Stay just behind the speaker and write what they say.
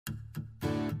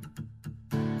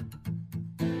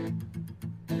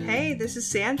Hey, this is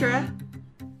Sandra.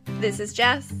 This is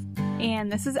Jess.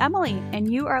 And this is Emily, and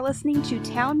you are listening to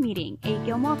Town Meeting, a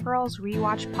Gilmore Girls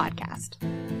rewatch podcast.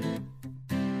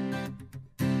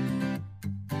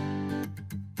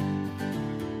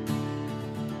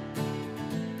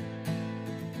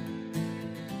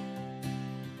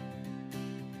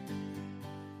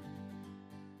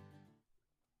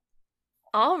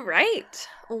 All right.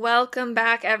 Welcome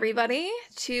back, everybody,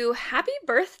 to Happy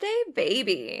Birthday,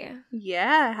 Baby.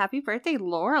 Yeah, happy birthday,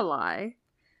 Lorelai.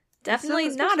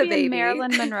 Definitely So not a baby.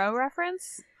 Marilyn Monroe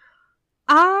reference?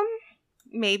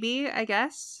 Maybe, I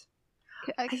guess.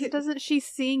 Doesn't she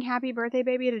sing Happy Birthday,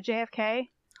 Baby to JFK?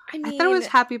 I mean, I thought it was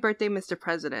Happy Birthday, Mr.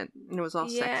 President, and it was all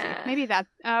yeah. sexy. Maybe that.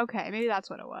 Okay, maybe that's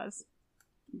what it was.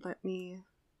 Let me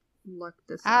look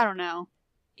this I up. don't know.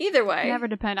 Either way, Never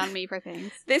depend on me for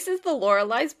things. this is the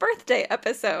Lorelai's birthday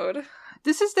episode.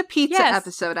 This is the pizza Yes,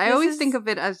 episode. I this always is- think of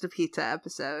it as the pizza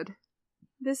episode.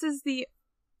 This is the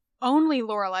only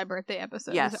Lorelai birthday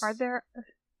episode. Yes. Are there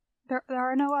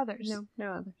are no others.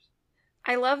 No others.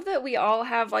 I love that we all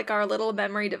have, like, our little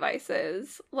memory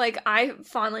devices. Like, I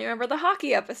fondly remember the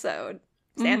hockey episode.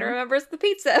 Sandra Mhm. remembers the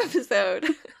pizza episode.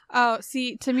 Oh,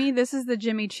 see, to me, this is the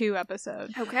Jimmy Choo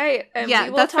episode. Okay, and Yeah, we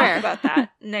will that's talk fair. about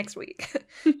that next week.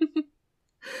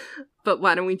 But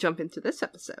why don't we jump into this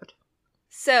episode?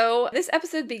 So, this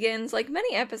episode begins, like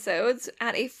many episodes,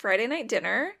 at a Friday night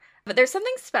dinner. But there's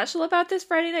something special about this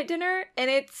Friday night dinner, and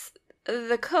it's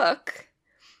the cook.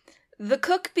 The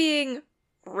cook being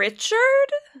Richard?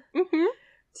 Mm-hmm.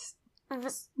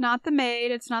 It's not the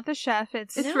maid. It's not the chef.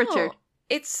 It's It's Richard.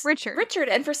 It's Richard. Richard,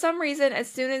 and for some reason,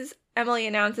 as soon as Emily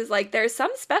announces, like, there's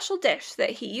some special dish that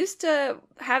he used to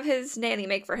have his nanny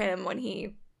make for him when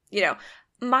he,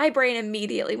 my brain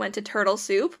immediately went to turtle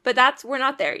soup, but we're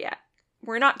not there yet.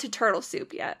 We're not to turtle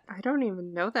soup yet. I don't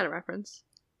even know that reference.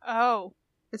 Oh.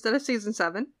 Is that a season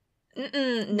 7?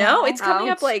 No, it's coming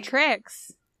up It's like,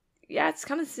 Tricks. yeah, it's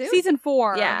coming soon. Season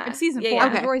 4. Yeah. It's season 4. Yeah,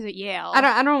 yeah. Okay. Rory's at Yale.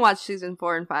 I don't watch season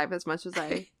 4 and 5 as much as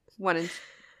I wanted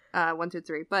 1, 2,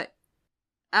 3, but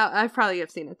I probably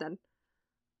have seen it then.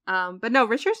 But no,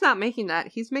 Richard's not making that.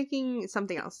 He's making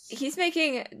something else. He's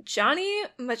making Johnny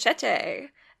Machete,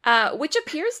 which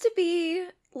appears to be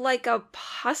like a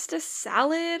pasta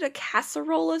salad, a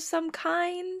casserole of some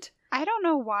kind. I don't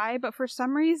know why, but for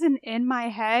some reason in my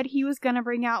head, he was going to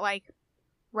bring out, like,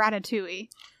 Ratatouille.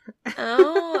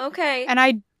 Oh, okay. And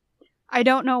I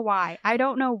don't know why. I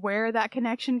don't know where that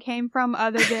connection came from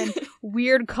other than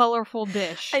weird, colorful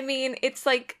dish. I mean, it's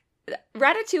like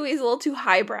Ratatouille is a little too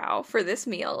highbrow for this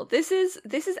meal. This is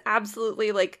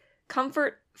absolutely like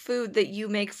comfort food that you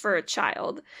make for a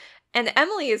child. And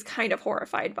Emily is kind of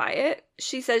horrified by it.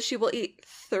 She says she will eat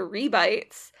 3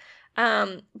 bites.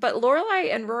 But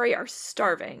Lorelai and Rory are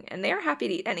starving, and they are happy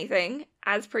to eat anything,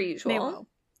 as per usual. They will.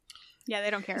 Yeah, they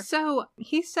don't care. So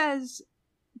he says,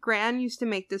 Gran used to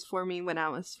make this for me when I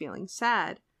was feeling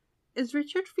sad. Is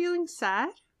Richard feeling sad?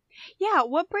 Yeah,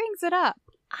 what brings it up?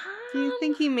 Do you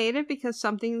think he made it because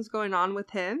something's going on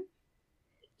with him?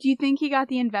 Do you think he got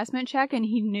the investment check and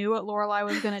he knew what Lorelai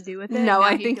was going to do with it? No, Now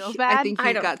I he think feels he bad?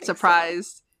 I don't got think so.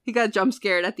 surprised. He got jump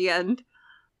scared at the end.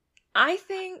 I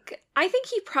think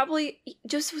he probably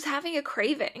just was having a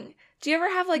craving. Do you ever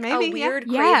have like Maybe, a yeah. weird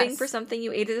Yes. craving for something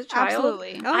you ate as a child?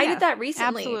 Absolutely. Oh, I yeah. did that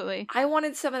recently. Absolutely. I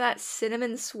wanted some of that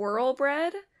cinnamon swirl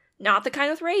bread. Not the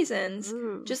kind with raisins.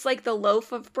 Ooh. Just like the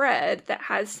loaf of bread that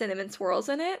has cinnamon swirls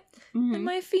in it. Mhm. And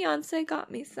my fiance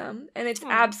got me some. And it's Aw.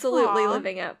 absolutely Aw.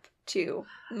 living up to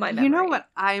my memory. You know what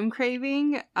I'm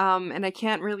craving? And I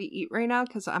can't really eat right now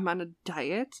because I'm on a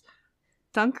diet.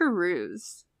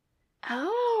 Dunkaroos.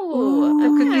 Oh, the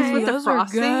okay. cookies with the those are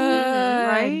frosting, good.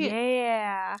 right?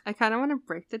 Yeah. I kind of want to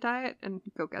break the diet and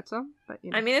go get some, but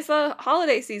I mean, it's the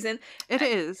holiday season it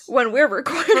is when we're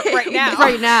recording. Right now.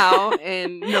 right now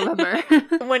in November.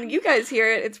 When you guys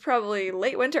hear it, it's probably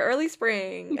late winter, early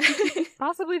spring.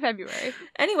 Possibly February.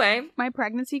 Anyway, My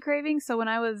pregnancy cravings. So when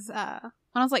I was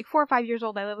like 4 or 5 years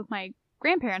old, I lived with my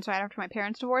grandparents right after my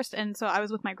parents divorced, and so I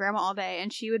was with my grandma all day,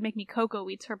 and she would make me cocoa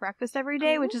wheats for breakfast every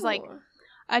day, which is like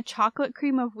a chocolate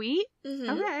cream of wheat. Mhm.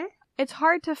 Okay. It's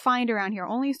hard to find around here.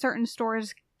 Only certain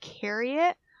stores carry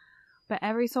it, but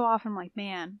every so often I'm like,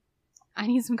 man, I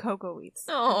need some cocoa wheats.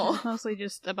 Oh. It's mostly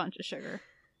just a bunch of sugar.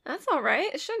 That's all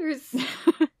right. Sugar's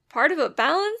part of a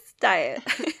balanced diet.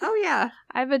 Oh yeah.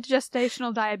 I have a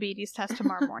gestational diabetes test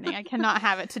tomorrow morning. I cannot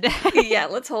have it today. Yeah,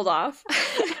 let's hold off.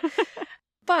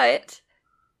 But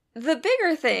the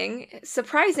bigger thing,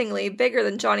 surprisingly bigger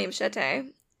than Johnny Machete,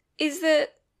 is that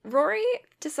Rory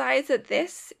decides that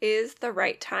this is the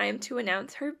right time to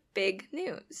announce her big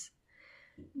news.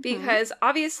 Because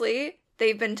obviously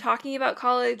They've been talking about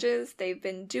colleges. They've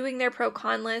been doing their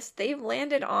pro-con list. They've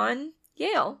landed on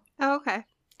Yale. Oh, okay.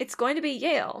 It's going to be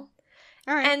Yale.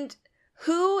 All right. And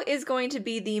who is going to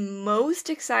be the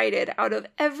most excited out of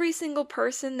every single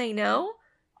person they know?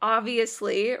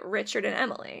 Obviously, Richard and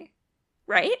Emily.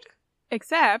 Right?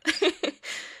 Except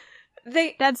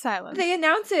dead silence. They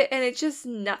announce it and it's just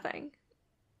nothing.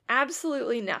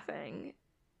 Absolutely nothing.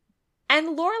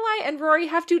 And Lorelai and Rory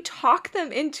have to talk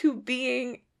them into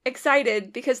being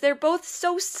excited because they're both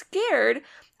so scared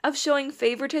of showing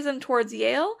favoritism towards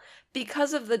Yale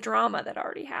because of the drama that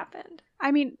already happened.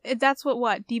 I mean, that's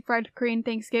what deep fried Korean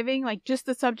Thanksgiving, like just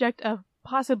the subject of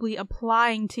possibly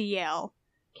applying to Yale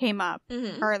came up,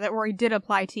 or that Rory did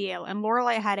apply to Yale, and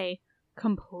Lorelai had a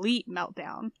complete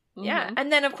meltdown. Yeah,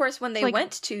 and then of course when they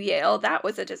went to Yale, that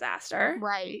was a disaster.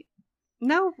 Right.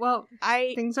 No, well,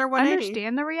 things are 180.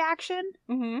 Understand the reaction.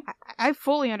 Mm-hmm. I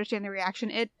fully understand the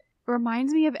reaction. It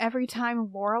reminds me of every time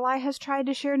Lorelai has tried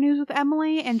to share news with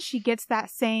Emily, and she gets that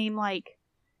same, like,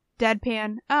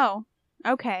 deadpan, oh,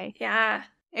 okay. Yeah.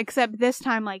 Except this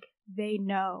time, like, they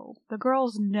know. The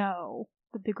girls know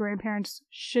that the grandparents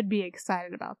should be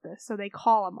excited about this, so they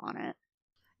call them on it.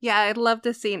 Yeah, I'd love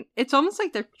to see. It's almost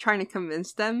like they're trying to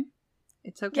convince them.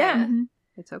 It's okay. Yeah. Mm-hmm.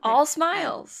 It's okay. All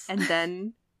smiles. And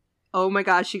then, oh my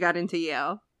gosh, she got into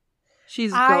Yale.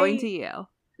 She's going to Yale.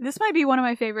 This might be one of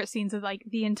my favorite scenes of, like,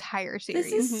 the entire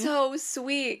series. This is so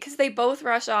sweet, because they both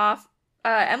rush off.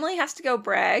 Emily has to go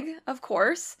brag, of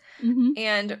course. Mm-hmm.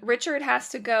 And Richard has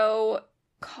to go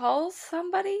call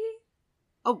somebody.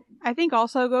 Oh, I think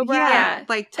also go brag. Yeah.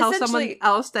 Like tell someone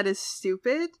else that is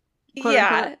stupid.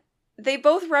 Yeah. They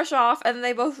both rush off and then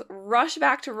they both rush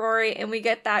back to Rory and we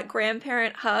get that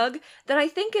grandparent hug that I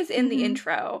think is in the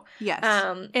intro. Yes.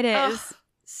 It is. Oh,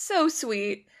 so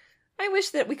sweet. I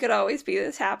wish that we could always be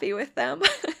this happy with them.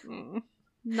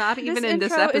 Not even this in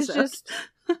this intro episode.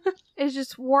 is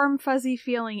just warm, fuzzy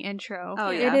feeling intro.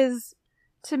 Oh, yeah. It is,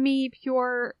 to me,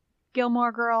 pure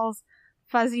Gilmore Girls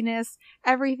fuzziness.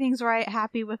 Everything's right,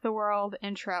 happy with the world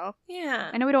intro.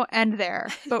 Yeah. I know we don't end there,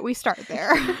 but we start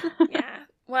there. Yeah.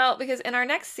 Well, because in our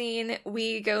next scene,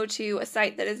 we go to a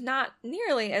site that is not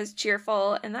nearly as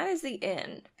cheerful, and that is the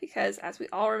inn. Because, as we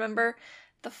all remember,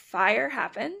 the fire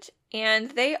happened,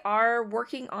 and they are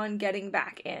working on getting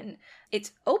back in.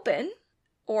 It's open,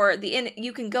 or the inn,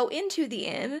 you can go into the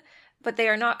inn, but they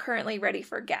are not currently ready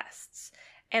for guests.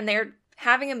 And they're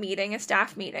having a meeting, a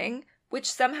staff meeting, which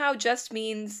somehow just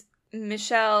means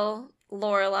Michelle,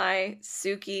 Lorelai,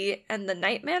 Suki, and the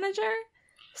night manager.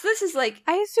 So this is like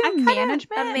I assume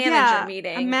management? A manager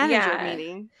meeting. A manager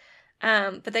meeting.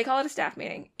 But they call it a staff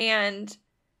meeting. And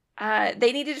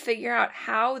they needed to figure out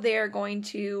how they're going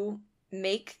to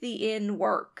make the inn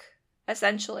work,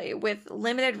 essentially, with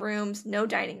limited rooms, no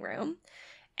dining room.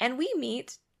 And we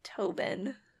meet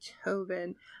Tobin.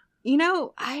 You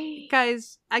know,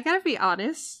 guys, I gotta be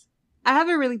honest. I have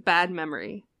a really bad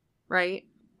memory, right?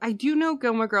 I do know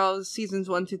Gilmore Girls seasons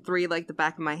 1 to 3 like the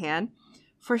back of my hand.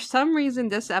 For some reason,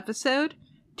 this episode,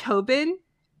 Tobin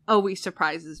always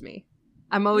surprises me.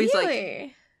 I'm always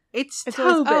like, it's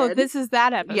Tobin. Always, oh, this is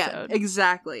that episode. Yeah,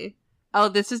 exactly. Oh,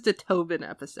 this is the Tobin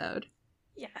episode.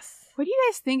 Yes. What do you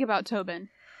guys think about Tobin?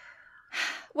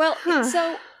 Well,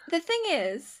 so the thing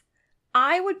is,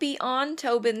 I would be on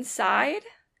Tobin's side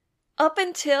up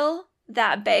until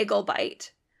that bagel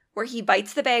bite, where he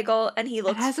bites the bagel and he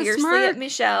looks fiercely at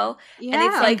Michelle, and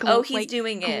it's like, oh, he's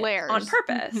doing it on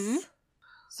purpose. Mm-hmm.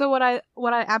 So what I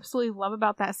absolutely love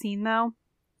about that scene, though,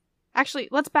 actually,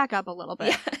 let's back up a little bit.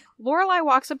 Yeah. Lorelai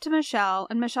walks up to Michelle,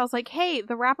 and Michelle's like, "Hey,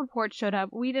 the Rappaport showed up.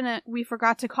 We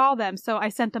forgot to call them, so I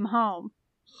sent them home."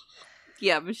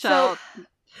 Yeah, Michelle. So,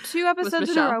 2 episodes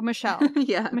in a row, Michelle.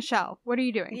 Yeah, Michelle, what are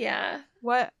you doing? Yeah,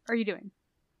 what are you doing?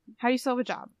 How do you still have a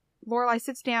job? Lorelai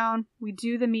sits down. We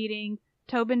do the meeting.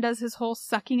 Tobin does his whole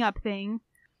sucking up thing.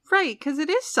 Right, because it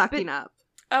is sucking up.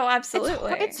 Oh,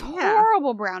 absolutely. It's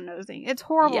horrible brown nosing. It's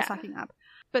horrible sucking up.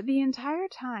 But the entire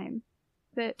time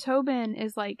that Tobin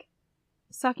is like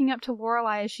sucking up to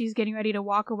Lorelai as she's getting ready to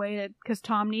walk away because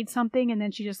Tom needs something, and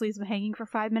then she just leaves him hanging for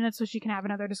 5 minutes so she can have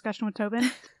another discussion with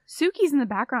Tobin. Suki's in the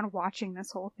background watching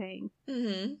this whole thing.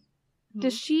 Mm-hmm.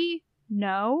 Does she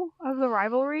know of the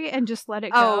rivalry and just let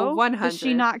it go? Oh, 100. Does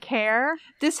she not care?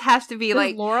 This has to be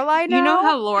like Lorelai know? You know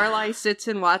how Lorelai sits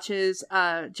and watches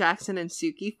Jackson and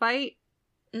Suki fight?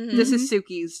 Mm-hmm. This is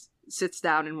Suki's sits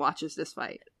down and watches this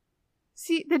fight.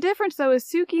 See, the difference though is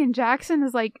Suki and Jackson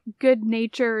is like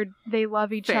good-natured. They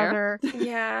love each other.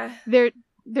 Yeah.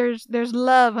 There's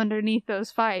love underneath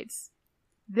those fights.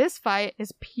 This fight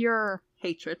is pure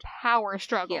hatred, power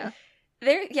struggle.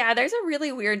 Yeah. There's a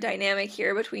really weird dynamic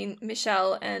here between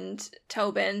Michelle and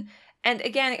Tobin. And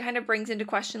again, it kind of brings into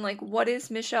question, like, what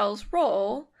is Michelle's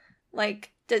role?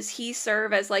 Like, does he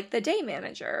serve as, like, the day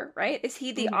manager, right? Is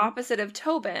he the opposite of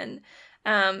Tobin?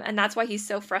 And that's why he's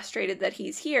so frustrated that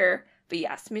he's here. But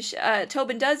yes,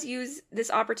 Tobin does use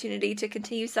this opportunity to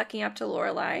continue sucking up to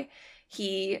Lorelai.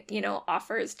 He,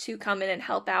 offers to come in and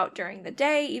help out during the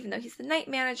day, even though he's the night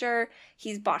manager.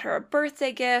 He's bought her a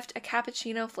birthday gift, a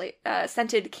cappuccino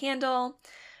scented candle.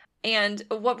 And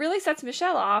what really sets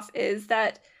Michelle off is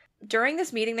that during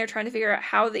this meeting, they're trying to figure out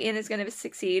how the inn is going to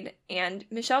succeed. And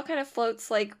Michelle kind of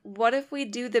floats like, what if we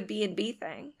do the B&B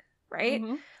thing, right?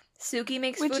 Mm-hmm. Suki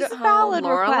makes Which food is at a valid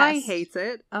home. Lorelai request. hates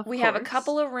it. We have a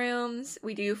couple of rooms.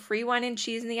 We do free wine and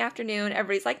cheese in the afternoon.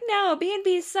 Everybody's like, no,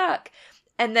 B&Bs suck.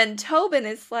 And then Tobin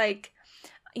is like,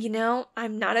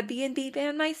 I'm not a B&B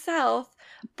fan myself,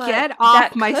 but get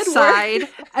off my could side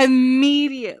work.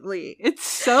 immediately. It's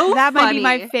so That funny.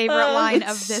 might be my favorite line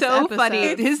it's of this so episode.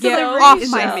 funny. His Get delivery off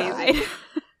is my amazing.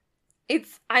 side.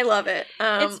 I love it.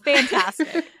 It's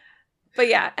fantastic. But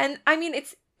yeah, and I mean,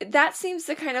 that seems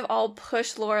to kind of all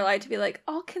push Lorelai to be like,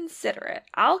 I'll consider it.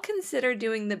 I'll consider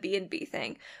doing the B&B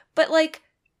thing. But like,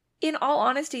 in all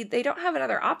honesty, they don't have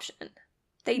another option.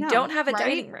 They No, don't have a right?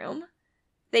 dining room.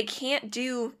 They can't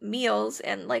do meals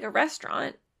in like a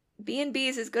restaurant. B&B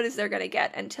is as good as they're going to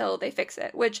get until they fix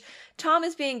it, which Tom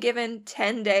is being given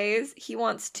 10 days. He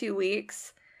wants 2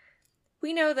 weeks.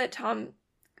 We know that Tom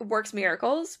works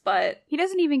miracles, but He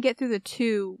doesn't even get through the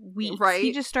 2 weeks. Right.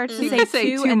 He just starts He to could say say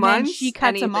 2 2 and then months, she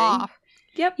cuts him anything. off.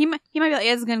 Yep. He might be like,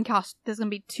 this is going to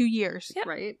be 2 years Yep.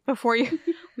 Right. before you.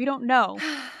 We don't know.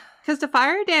 Because the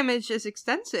fire damage is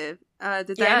extensive.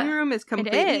 The dining room is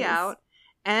completely is. out,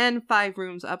 and 5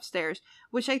 rooms upstairs,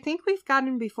 which I think we've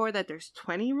gotten before that there's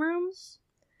 20 rooms.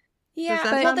 Yeah,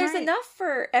 that well, sound there's right? enough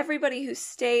for everybody who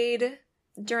stayed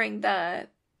during the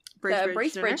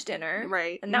Bracebridge dinner.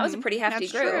 Right. And that was a pretty hefty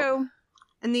That's group. true.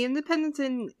 And the Independence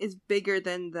Inn is bigger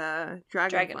than the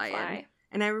Dragonfly Inn. Dragonfly.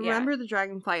 And I remember the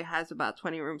Dragonfly has about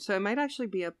 20 rooms, so it might actually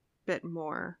be a bit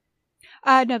more.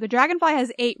 No, the Dragonfly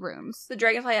has 8 rooms. The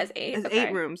Dragonfly has 8. It's okay.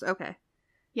 8 rooms, okay.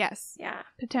 Yes. Yeah.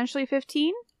 Potentially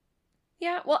 15?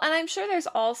 Yeah, well, and I'm sure there's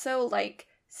also, like,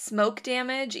 smoke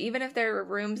damage, even if there were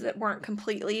rooms that weren't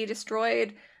completely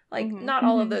destroyed. Like, Mhm. not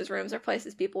all of Mhm. those rooms are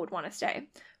places people would want to stay.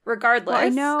 Regardless. Well, I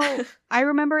know. I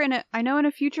remember in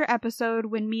a future episode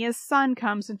when Mia's son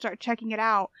comes and start checking it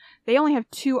out, they only have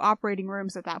 2 operating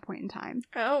rooms at that point in time.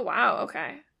 Oh, wow,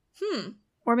 okay.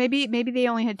 Or maybe they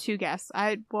only had 2 guests.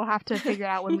 We'll have to figure it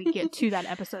out when we get to that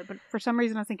episode. But for some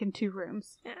reason, I was thinking 2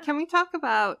 rooms. Yeah. Can we talk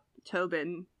about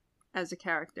Tobin as a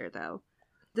character, though?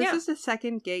 This Yeah. is the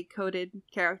second gay-coded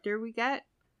character we get.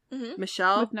 Mhm.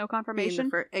 Michelle With no being confirmation. the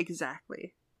first.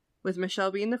 Exactly. With Michelle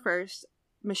being the first.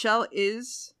 Michelle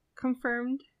is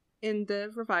confirmed in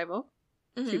the revival,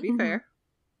 to Mhm. be Mhm. fair.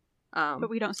 But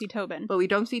we don't see Tobin. But we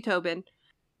don't see Tobin.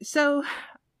 So,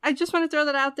 I just want to throw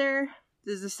that out there.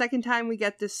 This is the second time we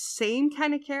get the same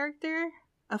kind of character.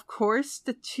 Of course,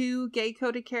 the 2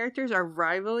 gay-coded characters are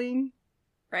rivaling.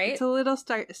 Right? It's a little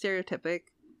stereotypic.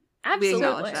 Absolutely.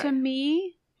 acknowledge that. To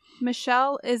me,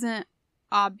 Michelle isn't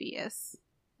obvious.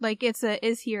 Like, it's a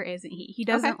is he or isn't he. He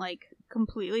doesn't, like,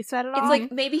 completely set it It's off.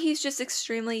 like maybe he's just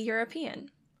extremely European,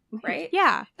 right?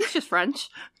 Yeah. It's just French.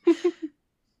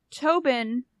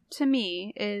 Tobin, to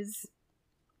me, is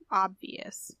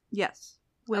obvious. Yes.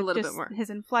 With a little just bit more. his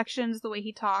inflections, the way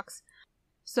he talks.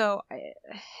 So,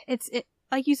 it's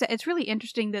like you said, it's really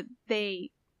interesting that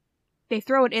they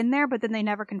throw it in there, but then they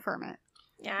never confirm it.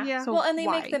 Yeah. Yeah. So Well, and they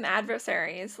why? make them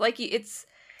adversaries. Like, it's...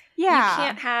 Yeah. You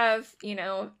can't have,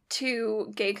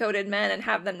 2 gay-coded men and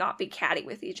have them not be catty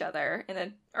with each other in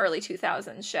an early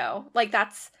 2000s show. Like,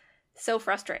 that's so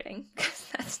frustrating. Because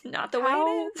that's not the way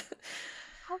it is.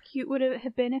 How cute would it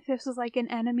have been if this was like an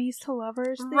enemies to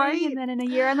lovers thing, Right. and then in a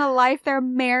year in the life they're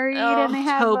married Oh, and they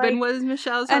have Tobin like, was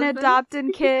Michelle's an husband.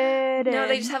 adopted kid. No,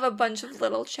 they and- just have a bunch of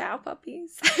little chow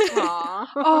puppies.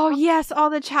 Aw. Oh yes, all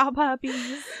the chow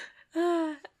puppies.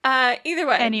 Either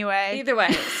way. Anyway, Either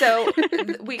way. So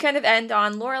we kind of end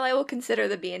on Lorelai will consider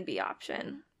the B&B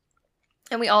option.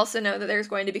 And we also know that there's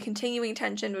going to be continuing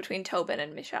tension between Tobin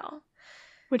and Michelle.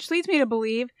 which leads me to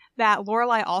believe that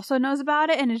Lorelai also knows about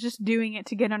it and is just doing it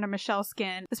to get under Michelle's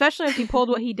skin. Especially if he pulled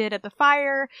what he did at the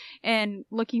fire and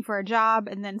looking for a job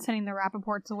and then sending the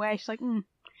Rappaports away. She's like,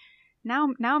 now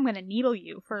I'm going to needle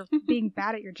you for being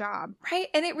bad at your job. Right?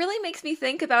 And it really makes me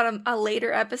think about a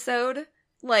later episode.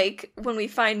 Like, when we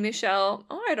find Michelle,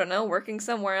 I don't know, working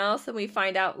somewhere else, and we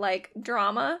find out, like,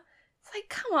 drama. It's like,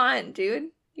 come on, dude.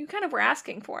 You kind of were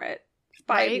asking for it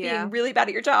by Right, being yeah. really bad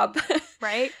at your job.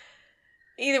 Right?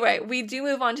 Either way, we do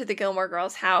move on to the Gilmore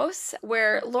Girls' house,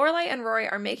 where Lorelai and Rory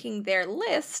are making their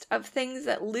list of things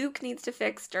that Luke needs to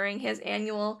fix during his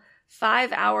annual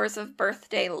 5 hours of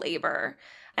birthday labor.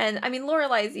 And, I mean,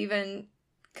 Lorelai's even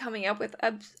coming up with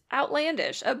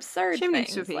outlandish, absurd Jimmy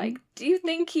things. Sophie. Like, do you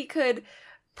think he could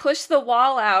push the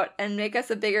wall out and make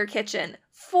us a bigger kitchen?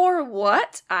 For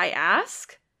what, I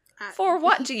ask? For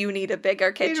what do you need a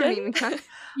bigger They don't kitchen? even cook.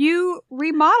 You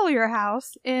remodel your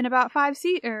house in about 4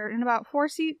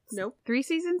 seasons, Nope. 3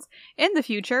 seasons in the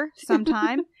future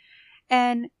sometime.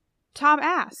 And Tom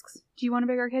asks, "Do you want a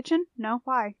bigger kitchen?" No,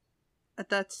 why?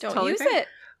 That's Don't totally use fair. it.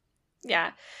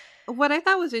 Yeah. What I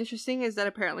thought was interesting is that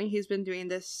apparently he's been doing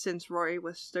this since Rory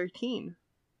was 13.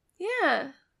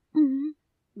 Yeah. Mm-hmm.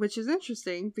 Which is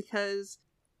interesting because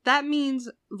that means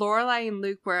Lorelai and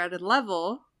Luke were at a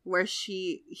level where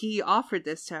he offered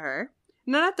this to her.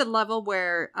 Not at the level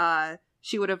where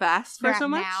she would have asked for They're so at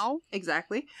much. now?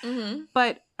 Exactly. Mm-hmm.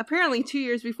 But apparently 2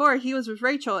 years before, he was with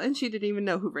Rachel and she didn't even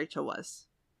know who Rachel was.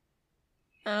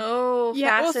 Oh,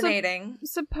 Yeah, well, fascinating.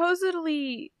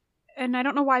 Supposedly, and I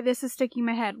don't know why this is sticking in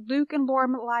my head, Luke and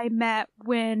Lorelai met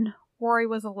when Rory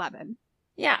was 11.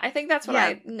 Yeah, I think that's what Yeah.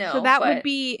 I know. So that but- would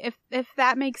be, if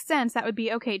that makes sense, that would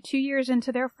be, okay, 2 years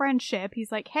into their friendship,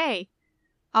 he's like, hey,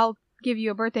 I'll give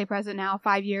you a birthday present now,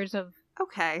 5 years of,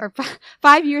 Okay. or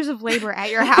 5 years of labor at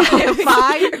your house.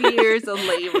 5 years of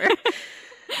labor.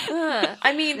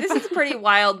 I mean, this is a pretty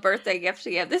wild birthday gift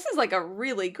to give. This is like a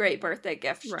really great birthday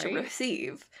gift to Right.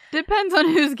 receive. Depends on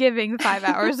who's giving 5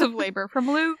 hours of labor.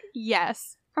 From Luke,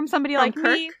 yes. From somebody From like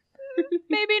me,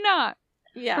 maybe not.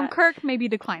 Yeah. From Kirk, maybe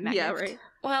decline that Yeah, gift. right.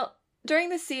 Well, during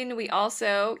the scene, we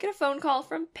also get a phone call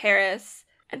from Paris.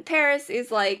 And Paris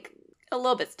is like a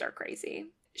little bit stir crazy.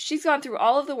 She's gone through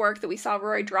all of the work that we saw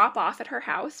Rory drop off at her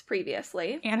house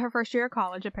previously. And her first year of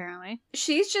college, apparently.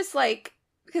 She's just like,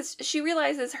 because she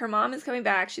realizes her mom is coming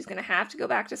back. She's going to have to go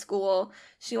back to school.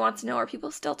 She wants to know, are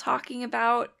people still talking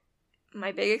about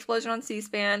my big explosion on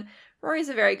C-SPAN? Rory's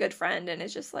a very good friend and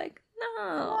is just like,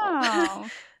 no. Oh.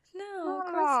 No, of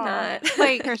course not.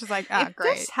 Like, Kirsten's like, ah, If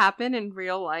great. this happened in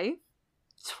real life,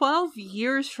 12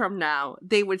 years from now,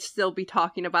 they would still be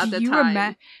talking about Do the you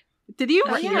time. Did you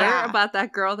Oh, hear yeah. about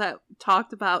that girl that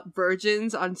talked about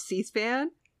virgins on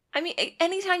C-SPAN? I mean,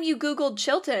 anytime you Googled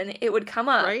Chilton, it would come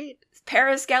up. Right?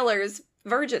 Paris Geller's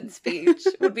virgin speech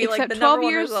would be like Except the 12 number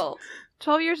one years- result.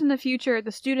 12 years in the future,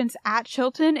 the students at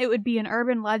Chilton, it would be an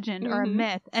urban legend or a Mhm.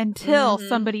 myth until Mhm.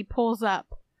 somebody pulls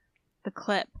up the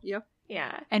clip Yep.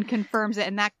 Yeah. and confirms it.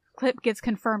 And that clip gets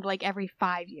confirmed like every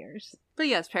 5 years. But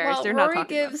yes, Paris, Well, they're not Rory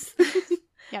talking gives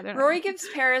Yeah, they're not. Rory gives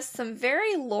Paris some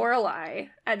very Lorelai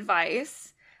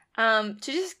advice to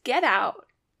just get out,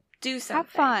 do something, Have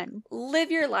fun.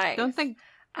 live your life. Don't think.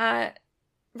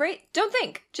 Right? Don't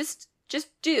think. Just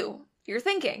do. You're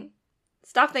thinking.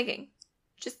 Stop thinking.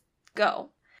 Just go.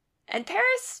 And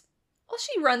Paris, well,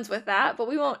 she runs with that, but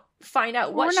we won't find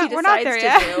out what she We're not decides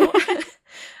there to do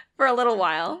for a little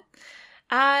while.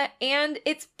 And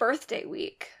it's birthday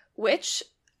week, which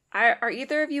are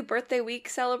either of you birthday week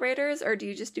celebrators, or do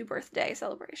you just do birthday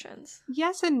celebrations?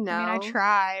 Yes and no. I mean, I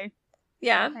try.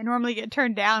 Yeah. I normally get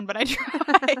turned down, but I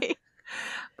try.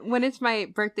 When it's my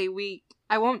birthday week,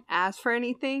 I won't ask for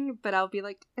anything, but I'll be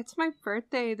like, it's my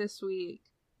birthday this week.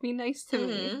 Be nice to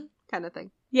me. Mhm. Kind of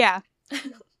thing. Yeah.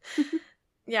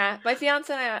 Yeah. My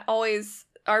fiance and I always,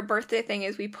 our birthday thing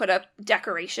is we put up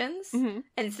decorations. Mm-hmm.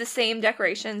 And it's the same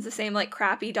decorations, the same like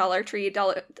crappy Dollar Tree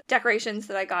decorations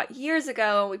that I got years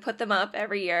ago. And we put them up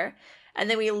every year. And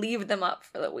then we leave them up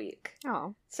for the week.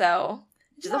 Oh. So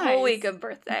just a whole Nice. week of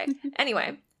birthday.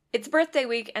 Anyway, it's birthday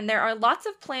week and there are lots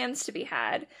of plans to be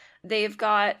had. They've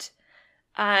got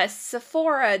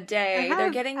Sephora Day.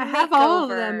 They're getting I makeovers. have all of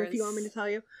them if you want me to tell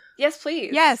you. Yes,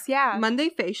 please. Yes, yeah. Monday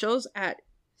facials at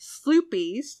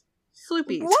Sloopy's.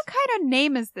 Sloopy's. What kind of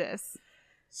name is this?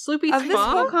 Sloopy's Of this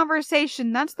Spa? whole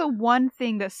conversation, that's the one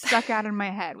thing that stuck out in my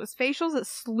head was facials at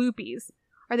Sloopy's.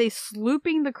 Are they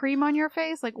slooping the cream on your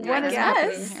face? Like, what I is happening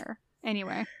guess. here?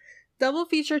 Anyway. Double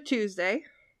feature Tuesday.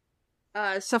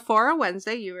 Sephora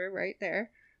Wednesday. You were right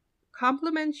there.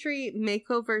 Complimentary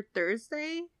makeover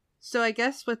Thursday. So I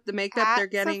guess with the makeup At they're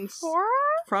getting Sephora?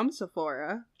 from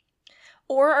Sephora.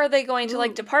 Or are they going to Ooh.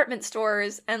 like department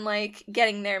stores and like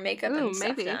getting their makeup Ooh, and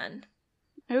stuff maybe. done?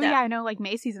 Oh, Yeah. yeah, I know, like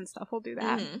Macy's and stuff will do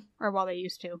that. Mhm. Or, well, they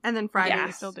used to. And then Fridays Yeah,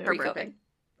 still do pre- her birthday. Pre-COVID.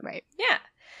 Right. Yeah.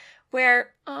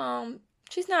 Where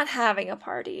she's not having a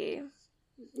party.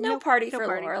 No Nope, party no for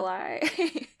party.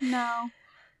 Lorelai. No.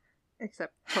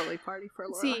 Except totally party for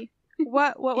Laura. See,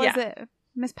 what was Yeah. it?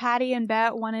 Miss Patty and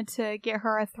Bet wanted to get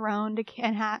her a throne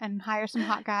and hire some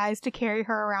hot guys to carry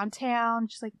her around town.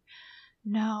 She's like,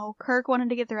 No. Kirk wanted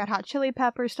to get the Red Hot Chili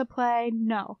Peppers to play.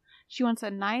 No. She wants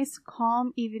a nice,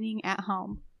 calm evening at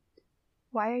home.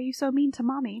 Why are you so mean to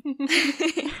mommy?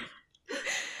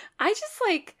 I just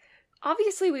like,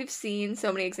 obviously we've seen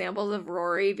so many examples of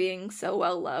Rory being so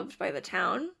well loved by the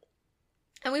town.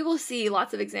 And we will see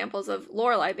lots of examples of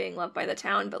Lorelai being loved by the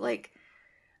town, but like,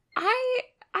 I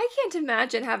can't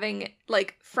imagine having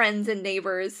like friends and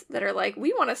neighbors that are like,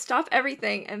 we want to stop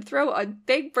everything and throw a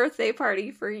big birthday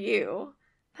party for you.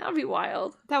 That would be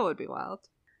wild. That would be wild.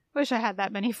 Wish I had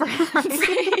that many friends.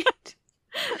 Right?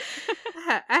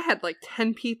 I had like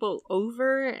 10 people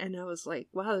over, and I was like,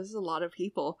 wow, this is a lot of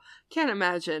people. Can't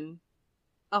imagine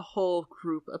a whole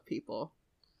group of people.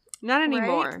 Not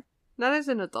anymore. Right? Not as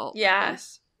an adult. Yeah.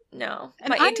 Yes. No. And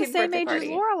My I'm the 18th same birthday age as party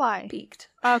Lorelai. peaked.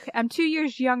 Okay, I'm 2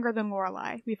 years younger than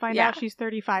Lorelai. We find Yeah. out she's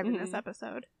 35 in this Mhm.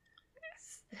 episode.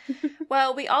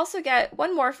 Well, we also get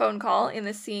one more phone call in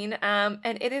this scene, and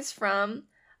it is from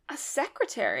a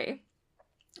secretary,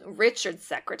 Richard's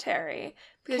secretary,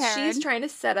 because Karen. she's trying to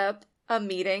set up a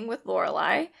meeting with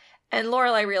Lorelai, and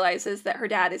Lorelai realizes that her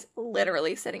dad is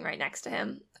literally sitting right next to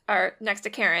him, or next to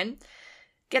Karen,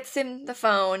 gets him the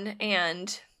phone,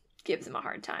 and gives him a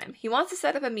hard time. He wants to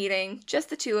set up a meeting, just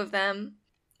the two of them.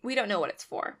 We don't know what it's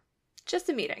for. Just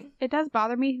a meeting. It does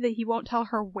bother me that he won't tell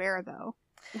her where, though.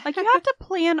 Like, you have to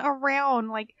plan around,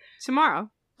 like,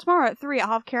 Tomorrow. tomorrow at 3,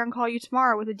 I'll have Karen call you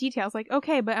tomorrow with the details. Like,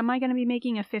 okay, but am I going to be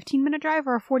making a 15-minute drive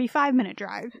or a 45-minute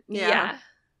drive? Yeah.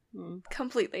 Mm.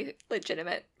 Completely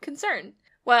legitimate concern.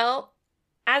 Well,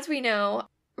 as we know,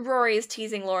 Rory is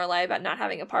teasing Lorelai about not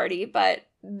having a party, but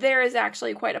there is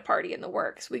actually quite a party in the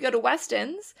works. We go to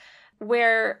Weston's,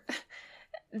 where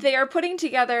they are putting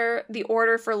together the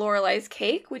order for Lorelai's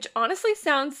cake, which honestly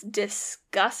sounds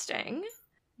disgusting.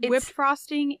 Whipped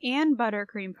frosting and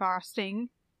buttercream frosting.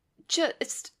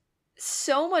 Just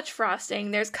so much frosting.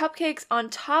 There's cupcakes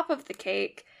on top of the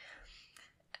cake.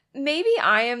 Maybe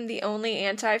I am the only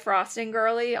anti-frosting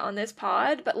girly on this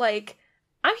pod, but like,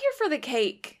 I'm here for the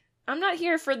cake. I'm not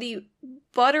here for the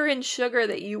butter and sugar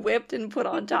that you whipped and put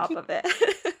on top of it.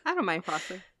 I don't mind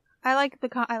frosting. I like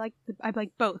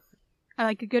both. I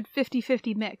like a good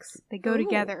 50-50 mix. They go Ooh.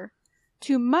 together.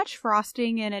 Too much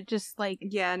frosting and it just like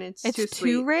Yeah, and it's it's too too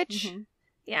sweet. rich. Mhm.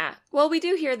 Yeah. Well, we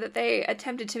do hear that they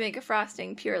attempted to make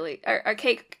a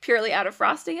cake purely out of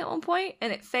frosting at one point,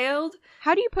 and it failed.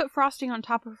 How do you put frosting on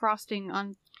top of frosting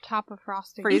on top of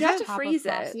frosting? Freeze on it? You have to top of freeze it.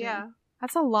 frosting? Yeah.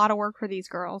 That's a lot of work for these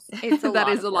girls. It's That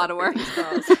is a lot of work. for these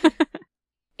girls.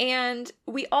 And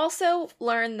we also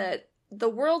learn that the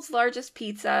world's largest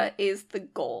pizza is the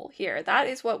goal here. That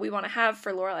is what we want to have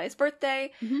for Lorelai's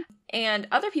birthday. Mhm. And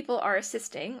other people are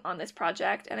assisting on this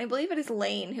project. And I believe it is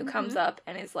Lane who comes up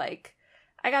and is like,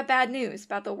 I got bad news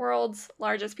about the world's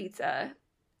largest pizza.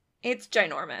 It's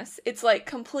ginormous. It's like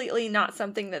completely not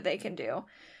something that they can do.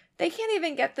 They can't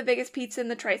even get the biggest pizza in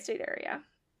the tri-state area.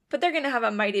 But they're going to have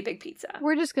a mighty big pizza.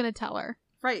 We're just gonna tell her.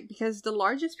 Right, because the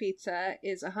largest pizza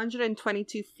is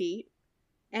 122 feet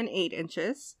and 8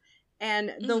 inches. And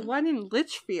the Mhm. one in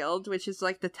Litchfield, which is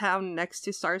like the town next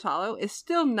to Stars Hollow, is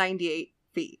still 98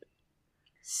 feet.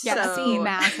 Yeah, that's Obscene.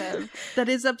 massive. That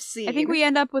is obscene. I think we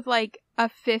end up with like a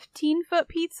 15-foot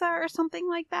pizza or something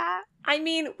like that. I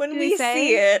mean, when Did we he say?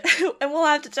 see it, and we'll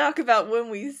have to talk about when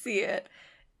we see it,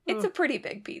 it's a Ugh. pretty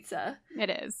big pizza. It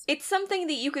is. It's something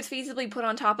that you could feasibly put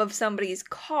on top of somebody's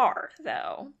car,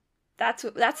 though. That's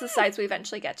the size we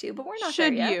eventually get to, but we're not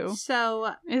Should there yet. you?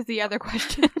 So Is the other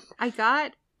question. I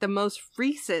got the most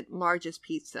recent largest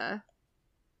pizza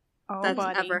Oh, that's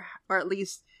buddy. ever, or at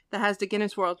least that has the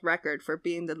Guinness World Record for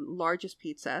being the largest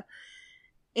pizza.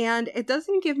 And it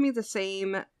doesn't give me the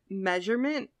same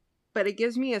measurement, but it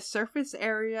gives me a surface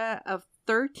area of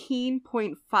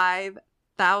 13.5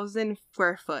 thousand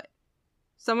square foot.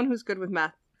 Someone who's good with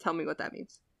math, tell me what that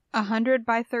means. 100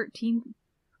 by 13.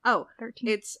 Oh, 13.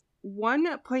 it's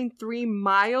 1.3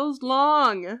 miles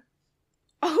long.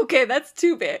 Okay, that's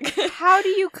too big. How do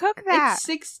you cook that? It's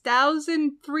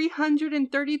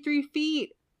 6,333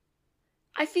 feet.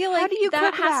 I feel How like do you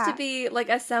that cook has that? to be like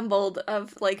assembled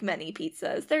of like many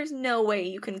pizzas. There's no way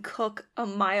you can cook a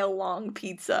mile-long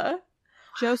pizza.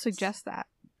 Joe suggests that.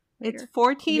 It's later.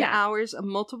 14 Yeah. hours of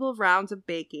multiple rounds of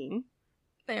baking.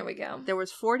 There we go. There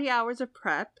was 40 hours of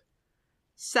prep,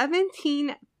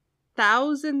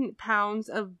 17,000 pounds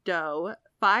of dough,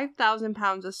 5,000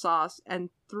 pounds of sauce, and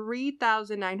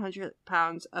 3,900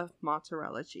 pounds of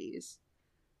mozzarella cheese.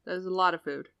 There's a lot of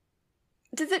food.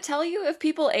 Does it tell you if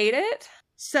people ate it?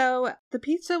 So, the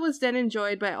pizza was then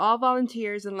enjoyed by all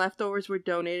volunteers and leftovers were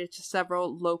donated to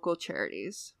several local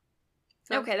charities.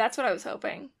 So, Okay, that's what I was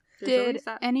hoping. there's Did always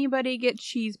that. anybody get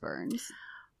cheese burns?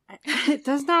 It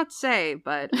does not say,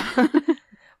 but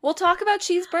We'll talk about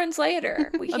cheese burns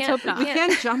later. We Let's can't. hope not. we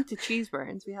can't jump to cheese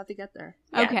burns. We have to get there.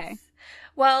 Okay. Yes.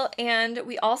 Well, and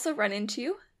we also run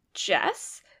into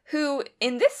Jess, who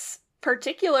in this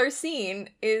particular scene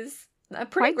is a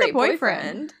pretty Quite the great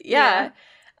boyfriend. Yeah. Yeah.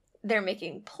 They're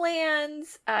making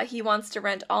plans. He wants to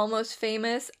rent Almost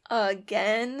Famous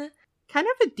again. Kind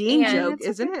of a Dean And joke, it's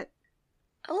isn't it?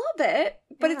 A little bit.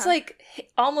 But it's Yeah. like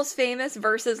Almost Famous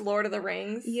versus Lord of the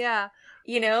Rings. Yeah.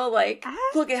 You know, like,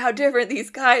 I- look at how different these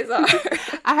guys are.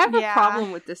 I have Yeah. a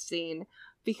problem with this scene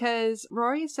because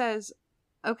Rory says,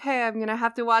 okay, I'm going to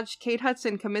have to watch Kate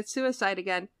Hudson commit suicide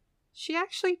again. She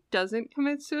actually doesn't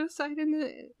commit suicide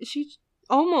she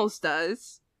almost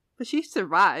does, but she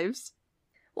survives,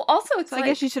 Well, also, it's So like I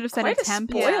guess you should have said quite a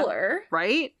attempt. spoiler.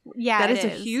 right? Yeah, That it is a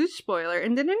huge spoiler.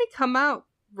 And didn't it come out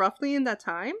roughly in that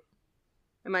time?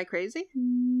 Am I crazy?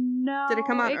 No. Did it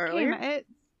come out earlier? It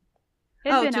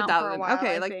Oh, been 2000. out for a while,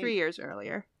 okay, I like think. 3 years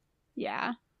earlier.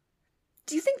 Yeah.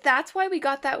 Do you think that's why we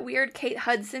got that weird Kate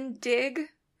Hudson dig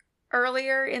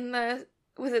earlier in the...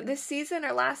 Was it this season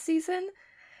or last season?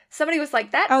 Somebody was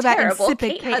like, that Oh, that terrible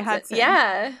insipid Kate Hudson.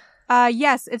 Yeah.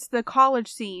 Yes, it's the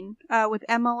college scene with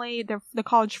Emily, the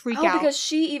college freak Oh, out. because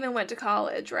she even went to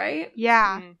college, right?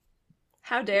 Yeah. Mm.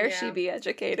 How dare she Yeah. be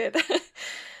educated?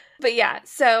 But yeah,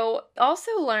 so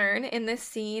also learn in this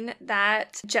scene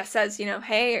that Jess says, you know,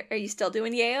 hey, are you still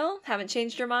doing Yale? Haven't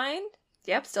changed your mind?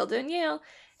 Yep, still doing Yale.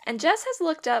 And Jess has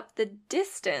looked up the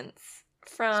distance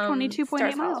from 22.8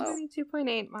 Stars miles. Hollow.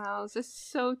 22.8 miles. It's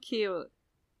so cute.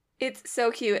 It's so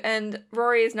cute, and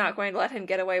Rory is not going to let him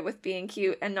get away with being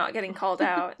cute and not getting called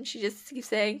out. And she just keeps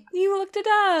saying, "You looked it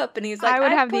up," and he's like, I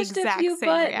would have the pushed a exact few same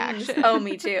buttons." reaction. Oh,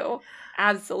 me too,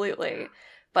 absolutely.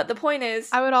 But the point is,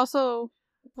 I would also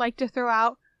like to throw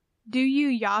out, "Do you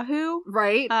Yahoo?"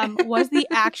 Right? Was the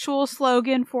actual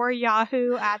slogan for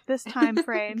Yahoo at this time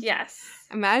frame. yes,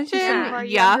 Imagine Yeah. For our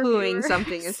younger Yahooing viewers.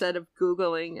 something instead of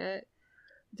Googling it.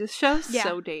 This show's Yeah.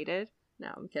 so dated.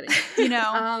 No, I'm kidding. You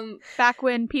know, Um, back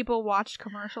when people watched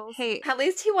commercials. hey, at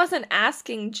least he wasn't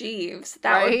asking Jeeves.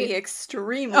 That would Right? be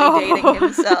extremely Oh. dating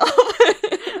himself.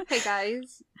 hey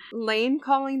guys. Lane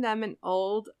calling them an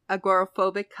old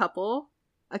agoraphobic couple.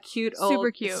 A cute old...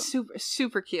 Super cute.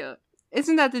 Super cute.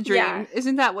 Isn't that the dream? Yeah.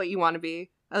 Isn't that what you want to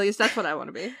be? At least that's what I want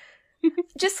to be.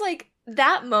 Just like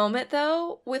that moment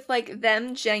though, with like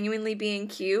them genuinely being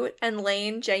cute and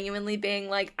Lane genuinely being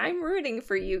like, I'm rooting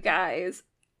for you guys.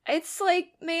 It's like,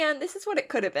 man, this is what it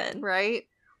could have been. Right?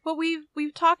 Well,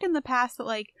 we've talked in the past that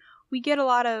like we get a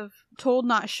lot of told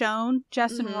not shown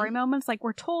Jess and Mhm. Rory moments. Like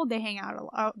we're told they hang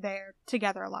out there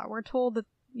together a lot. We're told that,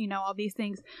 you know, all these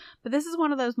things. But this is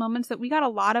one of those moments that we got a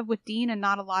lot of with Dean and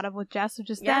not a lot of with Jess. So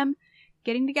just Yeah. them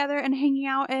getting together and hanging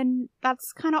out, and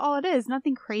that's kind of all it is.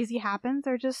 Nothing crazy happens.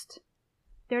 They're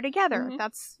together. Mhm.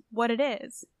 That's what it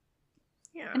is.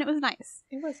 Yeah. And it was nice.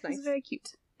 It was It nice. was very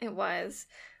cute. It was.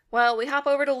 Well, we hop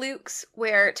over to Luke's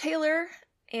where Taylor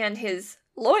and his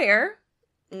lawyer,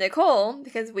 Nicole,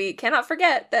 because we cannot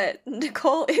forget that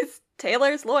Nicole is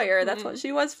Taylor's lawyer, that's what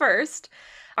she was first,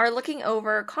 are looking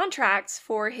over contracts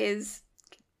for his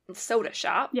soda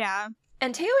shop. Yeah.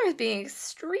 And Taylor is being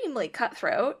extremely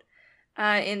cutthroat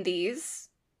in these,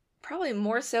 probably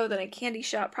more so than a candy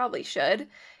shop probably should.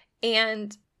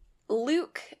 And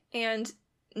Luke and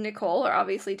Nicole are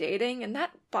obviously dating, and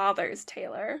that bothers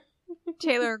Taylor.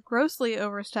 Taylor grossly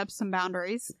oversteps some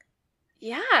boundaries.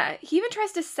 Yeah, he even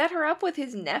tries to set her up with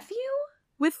his nephew?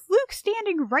 With Luke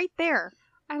standing right there.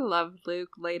 I love Luke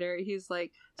later. He's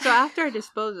like, so after I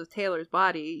dispose of Taylor's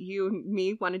body, you and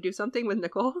me want to do something with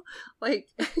Nicole? Like,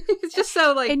 it's just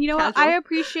so, like, And you know what? casual. I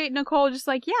appreciate Nicole just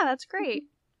like, yeah, that's great.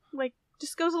 Like,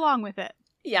 just goes along with it.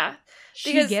 Yeah,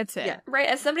 She Because- gets it. yeah. right.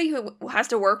 As somebody who has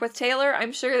to work with Taylor,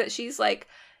 I'm sure that she's like,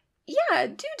 yeah,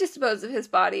 do dispose of his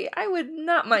body. I would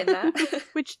not mind that.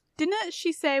 Which, didn't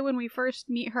she say when we first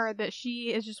meet her that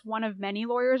she is just one of many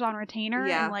lawyers on retainer?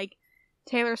 Yeah. And, like,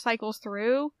 Taylor cycles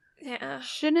through? Yeah.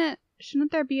 Shouldn't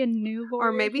there be a new lawyer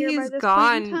Or maybe here by he's this point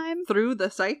gone in time? through the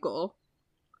cycle.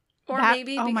 Or That-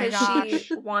 maybe oh my because she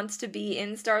gosh. wants to be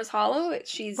in Stars Hollow,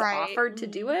 she's Right. offered to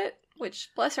do it, which,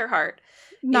 bless her heart,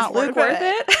 Not is Luke worth worth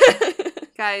it.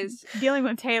 it? Guys, Dealing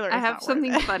with Taylor I is have not worth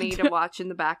something it. funny to watch in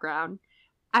the background.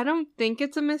 I don't think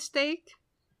it's a mistake,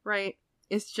 right?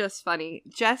 It's just funny.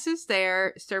 Jess is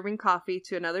there serving coffee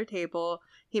to another table.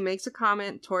 He makes a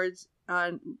comment towards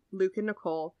Luke and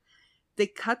Nicole. They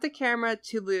cut the camera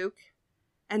to Luke,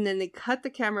 and then they cut the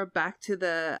camera back to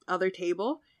the other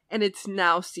table, and it's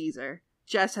now Caesar.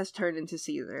 Jess has turned into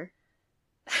Caesar.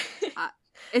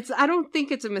 I don't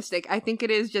think it's a mistake. I think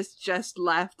it is just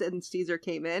left and Caesar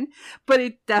came in, but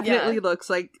it definitely looks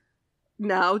like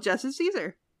No, Jess is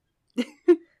Caesar.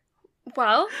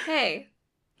 Well, hey.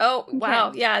 Oh, wow.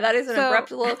 Okay. Yeah, that is an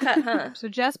abrupt little cut, huh? So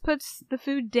Jess puts the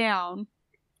food down,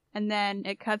 and then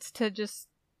it cuts to just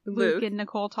Luke and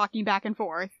Nicole talking back and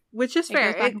forth. Which is It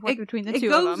fair. goes back and forth between the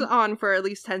two it of goes them. on for at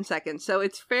least 10 seconds, so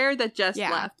it's fair that Jess Yeah.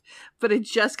 left, but it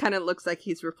just kind of looks like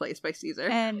he's replaced by Caesar.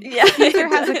 And Yeah, Caesar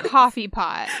it has a does. coffee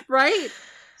pot. Right?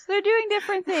 So they're doing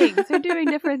different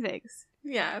things.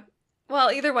 Yeah.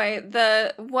 Well, either way,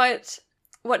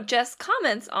 what Jess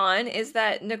comments on is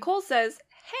that Nicole says,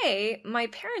 "Hey, my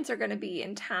parents are going to be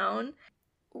in town.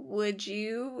 Would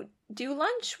you do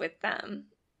lunch with them?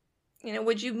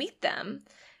 Would you meet them?"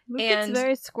 Luke And- gets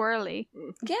very squirrely.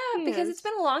 Yeah, He because is. it's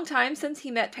been a long time since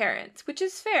he met parents, which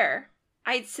is fair.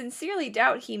 I sincerely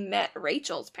doubt he met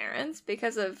Rachel's parents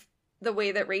because of the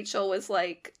way that Rachel was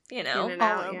like, In All and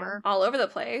out, over. all over the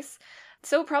place.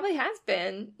 So it probably has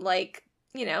been like,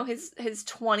 his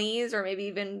 20s or maybe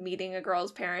even meeting a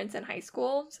girl's parents in high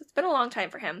school. So it's been a long time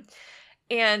for him.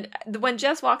 And when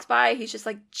Jess walks by, he's just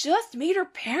like, just meet her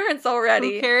parents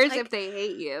already. Who cares Like- if they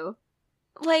hate you?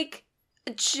 Like,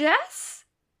 Jess?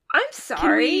 I'm Can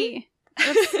sorry.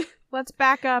 let's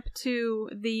back up to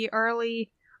the early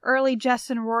Jess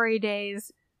and Rory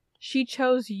days. She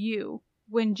chose you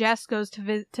when Jess goes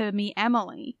to meet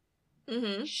Emily.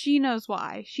 Mm-hmm. She knows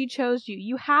why. She chose you.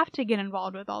 You have to get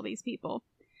involved with all these people.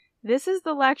 This is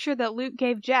the lecture that Luke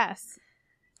gave Jess.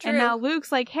 True. And now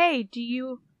Luke's like, hey,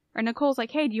 or Nicole's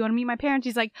like, hey, do you want to meet my parents?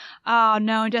 He's like, oh,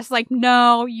 no. And Jess is like,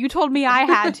 no, you told me I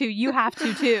had to. You have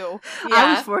to, too.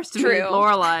 I was forced to true. meet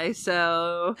Lorelai,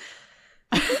 so...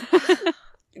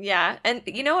 Yeah, and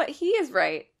you know what? He is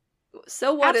right.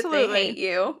 So what if Absolutely. they hate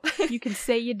you? You can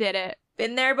say you did it.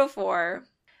 Been there before.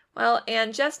 Well,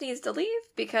 and Jess needs to leave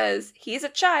because he's a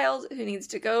child who needs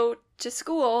to go to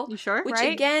school. You sure? Which,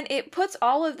 Right? again, it puts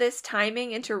all of this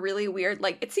timing into really weird...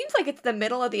 Like, it seems like it's the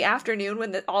middle of the afternoon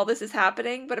when all this is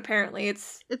happening, but apparently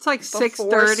it's It's like before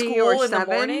 6:30 school or in 7.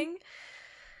 the morning.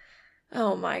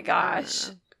 Oh my gosh.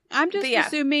 I'm just But yeah.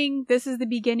 assuming this is the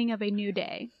beginning of a new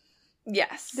day.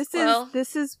 Yes.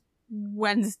 This is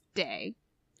Wednesday.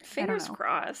 Fingers know.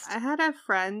 crossed. I had a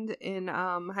friend in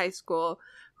high school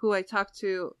who I talked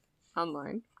to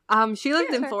online. She lived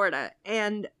Yeah, in sure. Florida,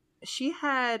 and she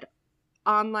had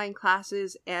online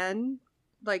classes and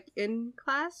like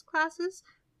in-class classes,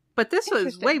 but this was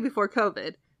Interesting. way before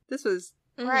COVID. This was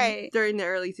Mhm. Right. during the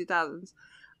early 2000s.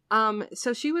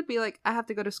 So she would be like, I have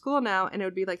to go to school now, and it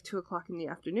would be like 2:00 in the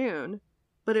afternoon,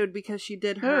 but it would be because she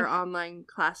did her Ugh. online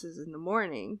classes in the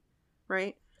morning,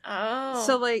 right? Oh.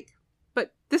 So like,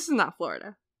 but this is not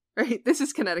Florida, right? This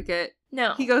is Connecticut.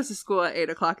 no. He goes to school at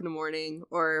 8:00 in the morning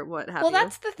or what have Well, you.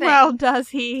 that's the thing. Well, does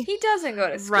he? He doesn't go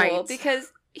to school Right.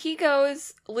 because he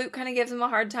goes, Luke kind of gives him a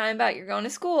hard time about you're going to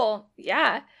school.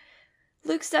 Yeah.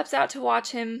 Luke steps out to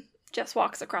watch him. Jess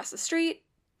walks across the street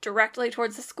directly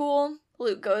towards the school.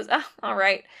 Luke goes, all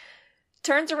right.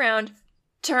 Turns around,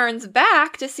 turns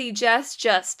back to see Jess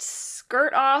just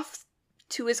skirt off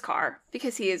to his car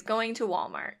because he is going to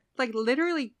Walmart. like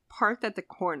literally parked at the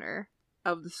corner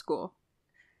of the school.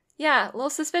 Yeah, a little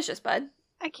suspicious, bud.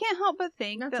 I can't help but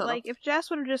think That's that, a like, little- if Jess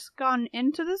would have just gone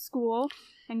into the school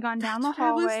and gone down the That's what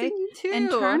I was hallway thinking too. and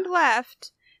turned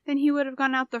left, then he would have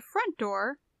gone out the front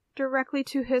door directly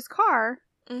to his car,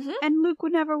 Mm-hmm. and Luke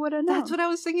would never would have known. That's what I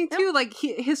was thinking too. Like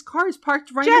his car is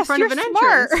parked right in Jess, front you're of an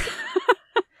smart. entrance.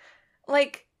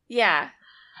 Like, yeah.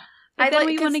 But then like-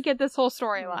 we 'cause- want to get this whole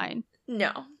storyline.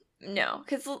 No,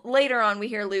 because later on we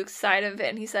hear Luke's side of it,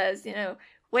 and he says,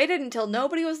 waited until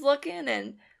nobody was looking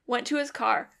and went to his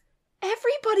car.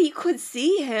 Everybody could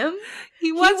see him.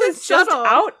 He wasn't he was just subtle.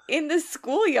 out in the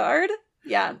schoolyard.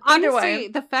 Yeah, either Honestly, way.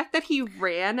 the fact that he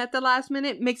ran at the last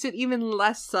minute makes it even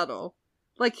less subtle.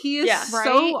 Like he is Yeah. so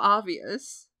Right?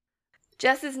 obvious.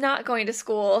 Jess is not going to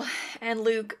school, and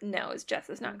Luke knows Jess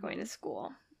is not going to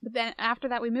school. But then after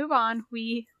that, we move on.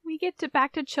 We get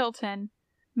back to Chilton.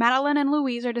 Madeline and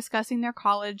Louise are discussing their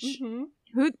college,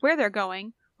 Mm-hmm. where they're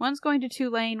going. One's going to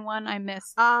Tulane, one I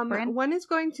missed. Brand- One is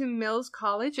going to Mills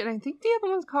College, and I think the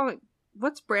other one's calling.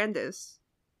 What's Brandis?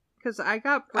 Because I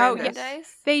got Oh, Brandis.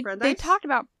 Dice? They Brandeis? talked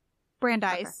about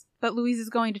Brandeis, Okay. but Louise is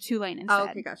going to Tulane instead. Oh,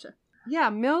 okay, gotcha. Yeah,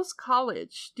 Mills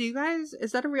College. Do you guys?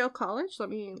 Is that a real college? Let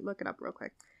me look it up real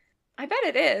quick. I bet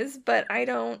it is, but I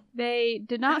don't. They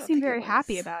did I not don't seem think it very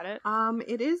happy was. about it.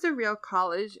 It is a real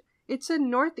college. It's a In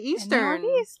Northeastern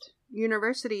Northeast.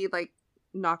 university. Like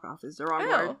knockoff is the wrong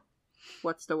word. Oh,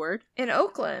 What's the word? in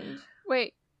Oakland.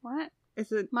 Wait, what?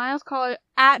 It's a Miles College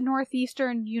at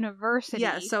Northeastern University.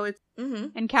 yeah. So it's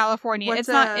Mm-hmm. in California. What's It's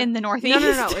not a- in the Northeast.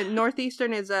 no.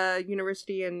 Northeastern is a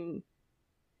university in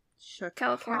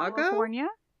Chicago. California. California.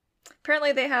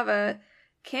 Apparently they have a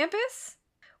campus.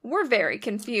 We're very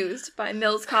confused by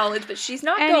Mills College, but she's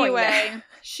not going there.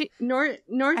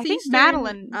 Northeastern I think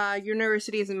Madeline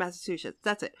University is in Massachusetts.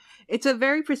 That's it. It's a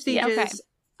very prestigious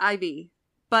Ivy,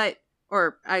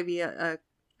 or Ivy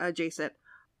adjacent.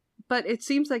 But it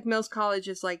seems like Mills College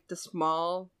is like the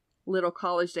small little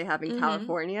college they have in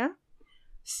California.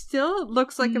 Still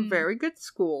looks like a very good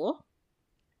school.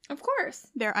 Of course.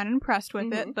 They're unimpressed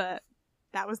with it, but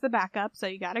that was the backup, so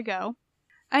you gotta go.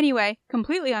 Anyway,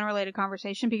 completely unrelated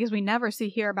conversation because we never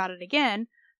hear about it again.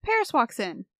 Paris walks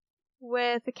in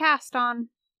with a cast on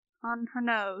her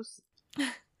nose.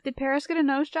 Did Paris get a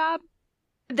nose job?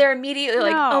 They're immediately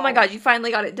like, oh my god, you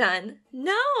finally got it done.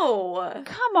 No!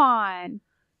 Come on.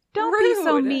 Don't be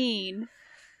so mean.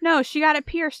 No, she got it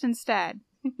pierced instead.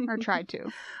 Or tried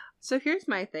to. So here's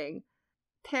my thing.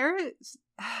 Paris...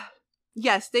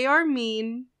 Yes, they are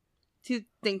mean to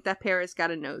think that Paris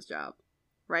got a nose job,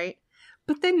 right?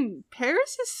 But then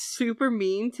Paris is super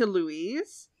mean to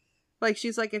Louise. Like,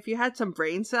 she's like, if you had some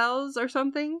brain cells or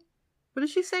something. What did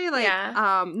she say? Like,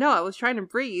 no, I was trying to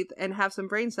breathe and have some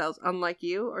brain cells, unlike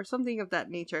you, or something of that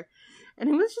nature. And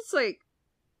it was just like,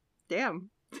 damn.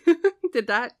 Did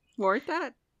that warrant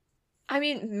that? I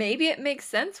mean, maybe it makes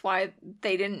sense why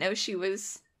they didn't know she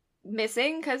was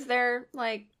missing, because they're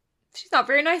like, she's not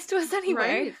very nice to us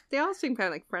anyway. Right? They all seem kind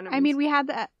of like frenemies. I mean, we had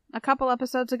that a couple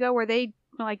episodes ago where they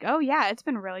were like, oh yeah, it's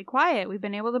been really quiet. We've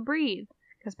been able to breathe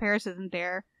because Paris isn't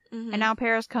there. And now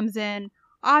Paris comes in,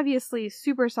 obviously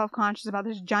super self-conscious about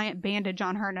this giant bandage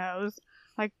on her nose.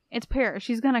 Like, it's Paris.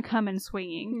 She's going to come in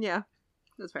swinging. Yeah,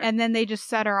 that's fair. And then they just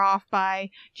set her off by,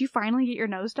 did you finally get your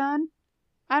nose done?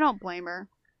 I don't blame her.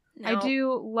 No. I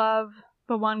do love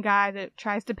the one guy that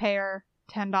tries to pay her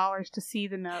 $10 to see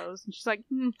the nose. And she's like,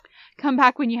 come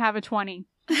back when you have a 20.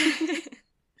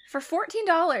 For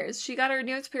 $14. She got her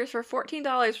nose pierced for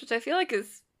 $14, which I feel like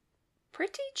is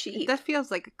pretty cheap. That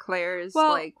feels like Claire's,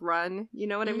 run. You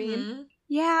know what I mean?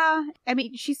 Yeah. I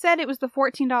mean, she said it was the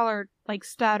 $14,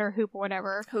 stud or hoop or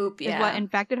whatever. Hoop, yeah. Is what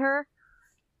infected her.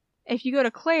 If you go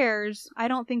to Claire's, I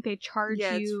don't think they charge you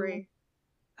it's free.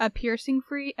 a piercing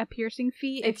fee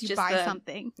if you buy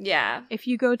something. Yeah. If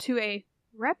you go to a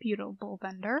reputable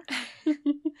vendor,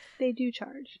 they do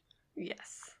charge.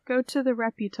 Yes. Go to the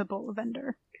reputable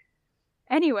vendor.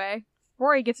 Anyway,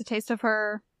 Rory gets a taste of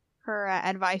her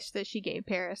advice that she gave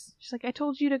Paris. She's like, I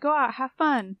told you to go out, have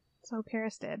fun. So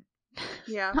Paris did.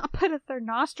 Yeah. Not put a third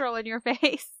nostril in your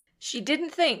face. She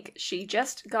didn't think. She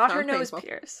just got her nose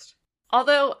pierced.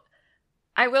 Although,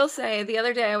 I will say, the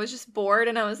other day I was just bored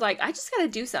and I was like, I just gotta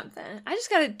do something.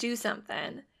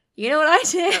 You know what I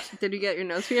did? Did you get your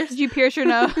nose pierced? Did you pierce your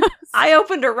nose? I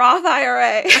opened a Roth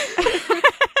IRA.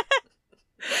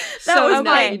 That was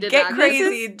my get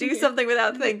crazy, do something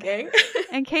without thinking.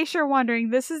 In case you're wondering,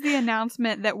 this is the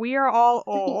announcement that we are all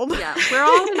old. Yeah, we're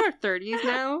all in our 30s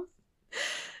now.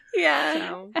 Yeah.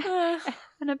 So.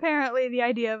 And apparently the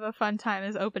idea of a fun time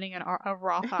is opening a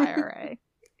Roth IRA.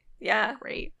 Yeah.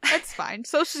 Great. That's fine.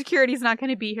 Social Security's not going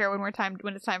to be here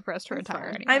when it's time for us to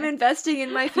retire. Anyway. I'm investing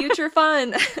in my future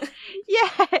fund.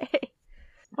 Yay!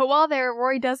 But while there,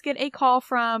 Rory does get a call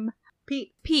from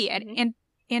Pete. And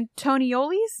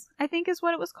Antonioli's, I think is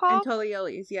what it was called.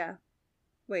 Antonioli's, yeah.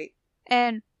 Wait.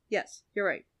 And yes, you're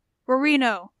right.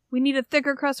 Rorino, we need a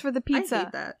thicker crust for the pizza. I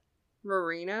hate that.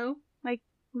 Rorino? Like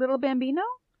Little Bambino?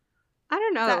 I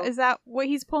don't know. Is that what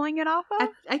he's pulling it off of?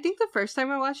 I think the first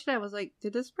time I watched it, I was like,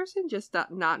 did this person just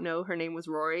not know her name was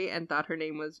Rory and thought her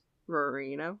name was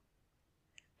Rorino?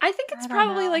 I think it's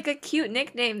probably like a cute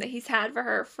nickname that he's had for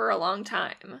her for a long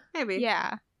time. Maybe.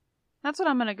 Yeah. That's what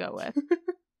I'm going to go with.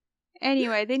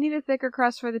 Anyway, they need a thicker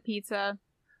crust for the pizza.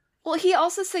 Well, he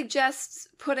also suggests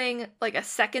putting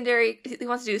he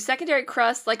wants to do a secondary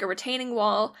crust, like a retaining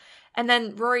wall, and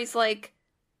then Rory's like,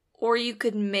 or you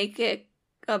could make it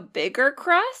a bigger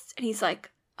crust? And he's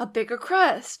like, a bigger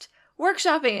crust.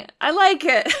 Workshopping it. I like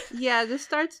it. Yeah, this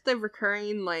starts the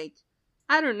recurring,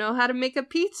 I don't know how to make a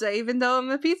pizza, even though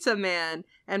I'm a pizza man.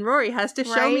 And Rory has to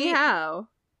show me how.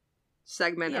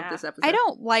 Segment of this episode. I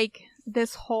don't like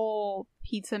this whole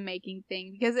pizza making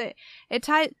thing because it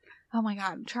ties. Oh my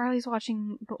god, Charlie's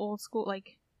watching the old school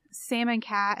Sam and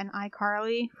Cat and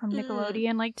iCarly from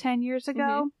Nickelodeon 10 years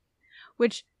ago,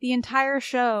 which the entire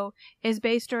show is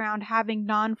based around having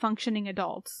non-functioning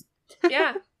adults.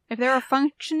 Yeah. If there are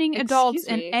functioning adults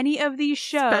in any of these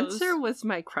shows, Spencer was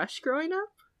my crush growing up,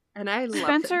 and I love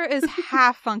Spencer is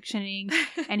half functioning,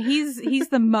 and he's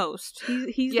the most.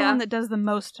 He's the one that does the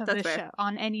most of this show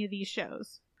on any of these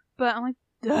shows. But I'm like,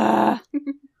 duh.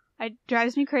 It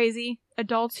drives me crazy.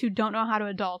 Adults who don't know how to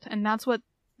adult, and that's what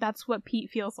Pete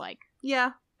feels like.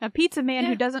 Yeah. A pizza man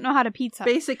who doesn't know how to pizza.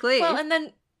 Basically. Well, and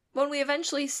then when we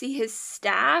eventually see his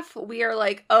staff, we are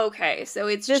like, okay, so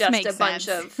it's This just makes a bunch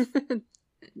sense. of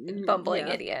bumbling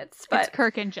idiots. But It's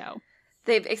Kirk and Joe.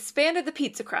 they've expanded the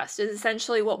pizza crust is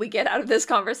essentially what we get out of this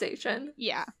conversation.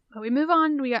 Yeah. But we move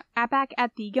on. We are back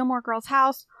at the Gilmore Girls'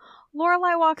 house.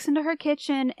 Lorelai walks into her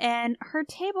kitchen, and her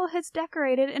table is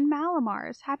decorated in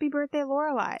Malamars. Happy birthday,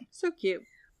 Lorelai. So cute.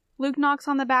 Luke knocks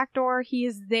on the back door. He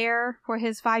is there for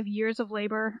his 5 years of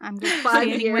labor. I'm just 5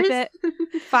 standing years? with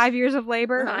it. 5 years of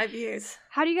labor. 5 years.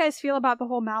 How do you guys feel about the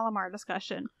whole Malamar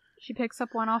discussion? She picks up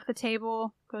one off the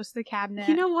table, goes to the cabinet.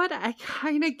 You know what? I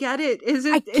kind of get it. Is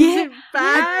I it get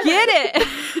bad? I get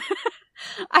it.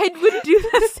 I would do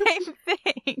the same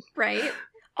thing. Right?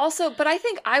 Also, but I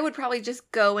think I would probably just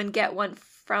go and get one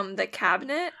from the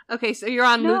cabinet Okay, so you're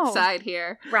on No. Luke's side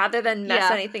here. rather than mess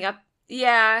Yeah. anything up.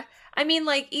 Yeah. I mean,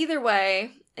 like, either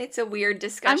way, it's a weird I'm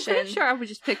discussion. pretty sure I would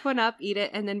just pick one up, eat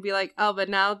it, and then be like, oh, but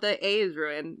now the A is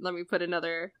ruined. Let me put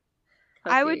another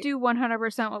cookie. I would do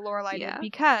 100% what Lorelai Yeah. did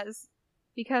because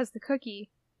the cookie,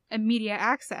 immediate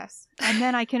access, and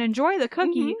then I can enjoy the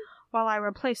cookie Mhm. while I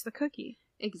replace the cookie.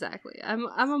 Exactly. I'm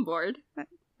on board.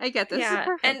 I get this. Yeah,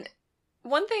 perfect. and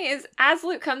one thing is, as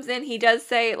Luke comes in, he does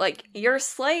say, like, your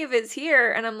slave is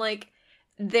here, and I'm like,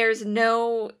 there's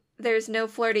no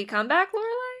flirty comeback,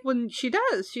 Lorelai? When she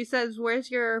does, she says, where's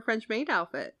your French maid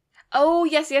outfit? Oh,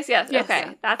 yes. Yes.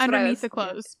 Okay, that's what I Underneath was... the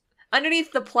clothes.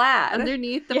 Underneath the plaid.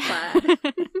 Underneath the Yeah.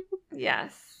 plaid.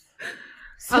 Yes.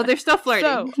 Oh, they're still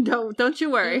flirting. Don't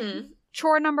you worry. Mhm.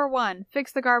 Chore number 1,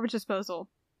 fix the garbage disposal.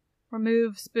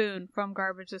 Remove spoon from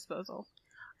garbage disposal.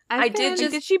 I did been-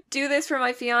 just do this for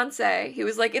my fiance. He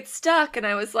was like, it's stuck. And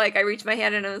I was like, I reached my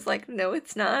hand and I was like, no,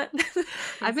 it's not.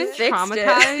 I've been Fixed it.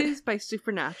 traumatized by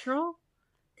Supernatural.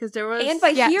 Because there was... And by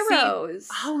Yeah, see- Heroes.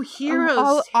 Oh,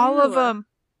 Heroes, all of too. them.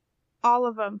 All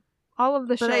of them. All of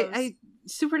the But shows. I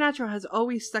Supernatural has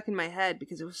always stuck in my head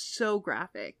because it was so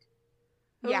graphic.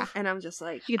 Yeah. And I'm just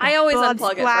like... You get the I always blood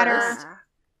unplug splatter. it first.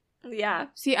 Yeah.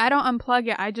 See, I don't unplug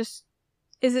it. I just...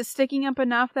 Is it sticking up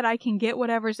enough that I can get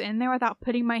whatever's in there without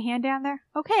putting my hand down there?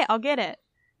 Okay, I'll get it.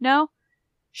 No?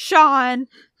 Sean!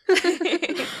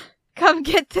 Come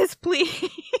get this, please.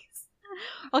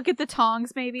 I'll get the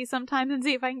tongs maybe sometimes and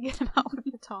see if I can get him out with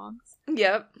the tongs.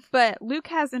 Yep. But Luke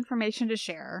has information to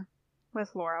share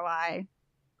with Lorelai.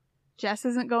 Jess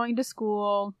isn't going to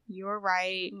school. You were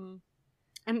right.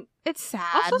 And It's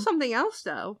sad. also something else,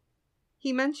 though.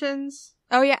 He mentions...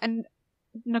 Oh yeah, and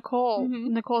Nicole, Mhm.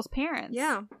 Nicole's parents.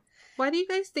 Yeah. Why do you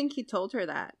guys think he told her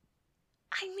that?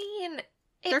 I mean,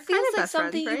 They're it kind feels of like best friends,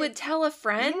 something right? you would tell a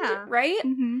friend, Yeah. right?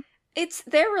 Mm-hmm. It's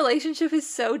their relationship is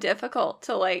so difficult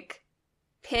to like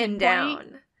pin Pinpoint.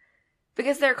 down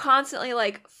because they're constantly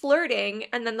like flirting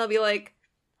and then they'll be like,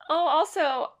 "Oh,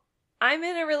 also, I'm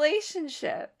in a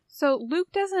relationship." So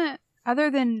Luke doesn't, other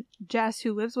than Jess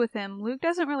who lives with him, Luke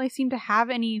doesn't really seem to have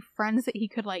any friends that he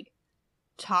could like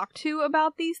talk to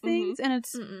about these things. And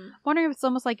it's Mm-mm. wondering if it's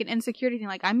almost like an insecurity thing.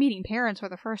 Like, I'm meeting parents for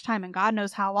the first time in God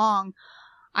knows how long.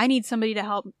 I need somebody to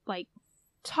help like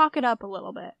talk it up a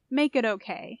little bit, make it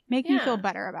okay, make me feel Yeah.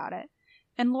 better about it.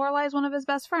 And Lorelai is one of his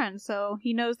best friends, so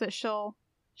he knows that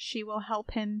she will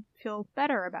help him feel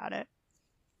better about it.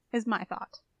 Is my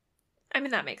thought. I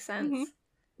mean, that makes sense. Mhm.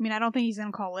 I mean, I don't think he's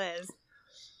gonna call Liz.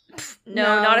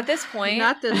 No, not at this point.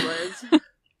 Not this Liz.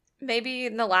 Maybe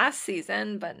in the last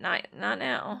season, but not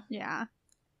now. Yeah.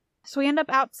 So we end up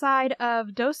outside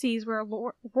of Dosey's where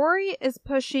Rory is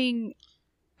pushing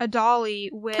a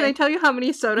dolly with Can I tell you how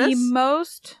many sodas? the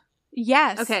most.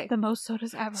 Yes. Okay. The most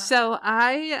sodas ever. So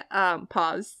I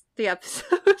paused the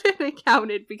episode and I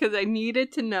counted because I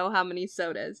needed to know how many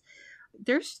sodas.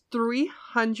 There's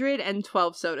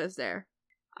 312 sodas there.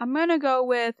 I'm gonna go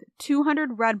with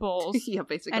 200 Red Bulls Yeah,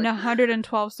 basically. and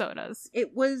 112 sodas.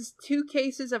 It was 2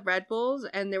 cases of Red Bulls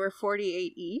and there were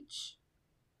 48 each.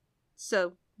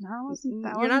 So No, it wasn't, that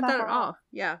you're wasn't not that far off.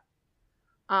 Yeah.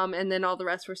 And then all the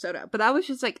rest were soda. But I was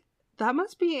just like, that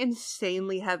must be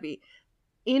insanely heavy.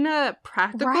 In a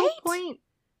practical Right? point,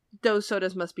 those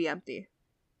sodas must be empty.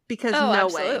 Because Oh, no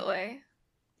way. absolutely.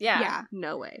 Yeah. Yeah.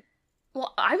 No way.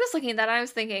 Well, I was looking at that and I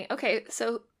was thinking, okay,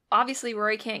 so obviously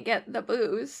Rory can't get the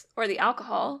booze or the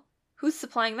alcohol. Who's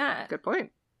supplying that? Good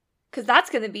point. Because that's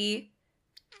going to be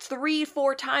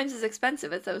 3-4 times as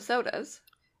expensive as those sodas.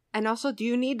 And also, do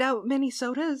you need that many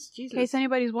sodas? Jesus. In case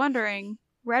anybody's wondering,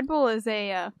 Red Bull is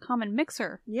a common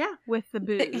mixer Yeah. with the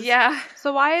booze. Yeah.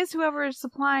 So why is whoever is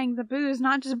supplying the booze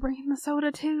not just bringing the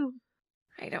soda too?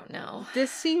 I don't know.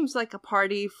 This seems like a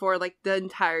party for, like, the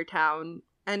entire town.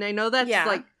 And I know that's, Yeah.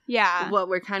 like, Yeah. what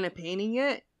we're kind of painting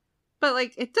it. But,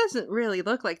 like, it doesn't really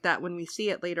look like that when we see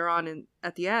it later on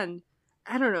at the end.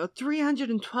 I don't know,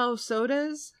 312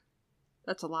 sodas?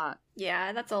 That's a lot.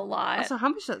 Yeah, that's a lot. Also, how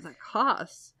much does that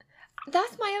cost?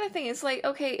 That's my other thing. It's like,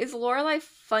 okay, is Lorelai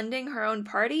funding her own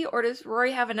party, or does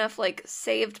Rory have enough, like,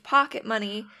 saved pocket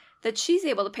money that she's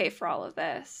able to pay for all of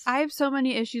this? I have so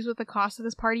many issues with the cost of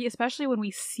this party, especially when we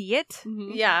see it.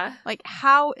 Mhm. Yeah. Like,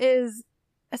 how is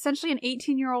essentially an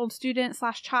 18-year-old student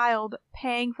 / child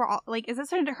paying for all, like, is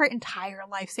this her entire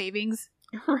life savings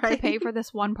Right. to pay for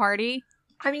this one party?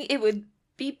 I mean, it would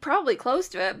be probably close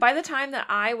to it. By the time that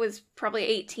I was probably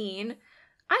 18,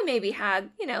 I maybe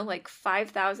had, like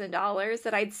 $5,000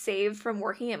 that I'd saved from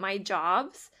working at my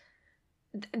jobs.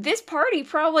 This party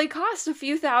probably cost a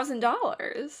few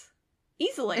 $1,000s.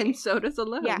 Easily. And sodas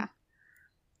alone. Yeah.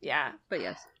 Yeah. But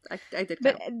yes, I did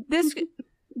But count.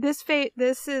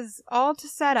 this is all to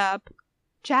set up.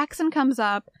 Jackson comes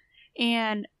up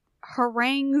and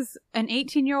harangues an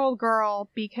 18-year-old girl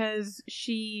because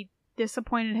she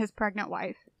disappointed his pregnant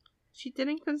wife. She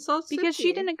didn't consult Because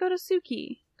she Suki. didn't go to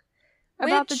Suki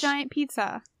about the Which- giant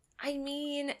pizza. I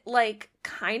mean, like,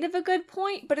 kind of a good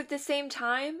point, but at the same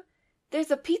time, there's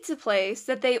a pizza place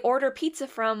that they order pizza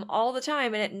from all the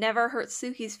time, and it never hurts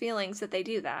Suki's feelings that they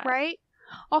do that. Right?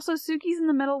 Also, Suki's in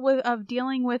the middle of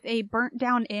dealing with a burnt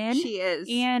down inn She is.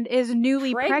 and is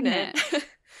newly pregnant.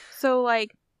 So,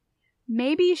 like,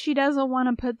 maybe she doesn't want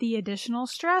to put the additional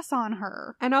stress on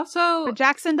her. And also, But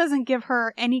Jackson doesn't give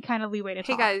her any kind of leeway to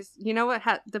hey talk. guys, you know what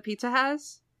the pizza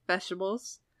has?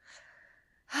 Vegetables.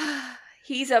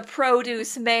 He's a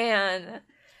produce man.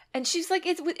 And she's like,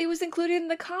 it was included in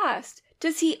the cost.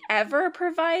 Does he ever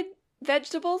provide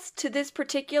vegetables to this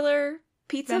particular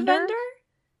pizza vendor?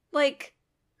 Like,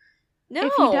 no,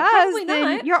 if he does, probably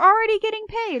then not. you're already getting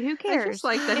paid. Who I cares? just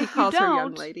like that he If you calls her young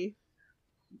don't- lady.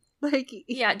 Like,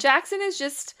 Yeah, Jackson is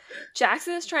trying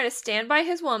to stand by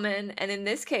his woman, and in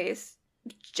this case,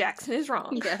 Jackson is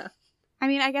wrong. yeah. I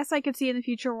mean, I guess I could see in the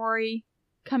future Rory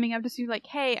coming up to Sue like,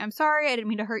 hey, I'm sorry, I didn't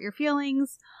mean to hurt your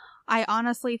feelings. I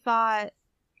honestly thought,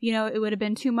 it would have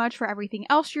been too much for everything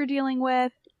else you're dealing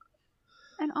with.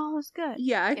 And all is good.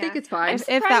 Yeah, I think Yeah. it's fine. If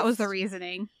that was the surprised-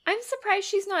 reasoning. I'm surprised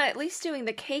she's not at least doing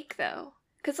the cake, though.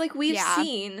 Because, like, we've Yeah.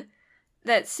 seen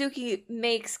that Suki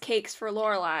makes cakes for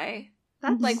Lorelai.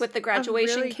 That's Like, with the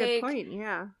graduation a really cake. Good point,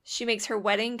 yeah. She makes her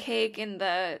wedding cake in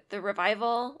the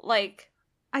revival. Like,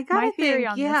 I gotta My theory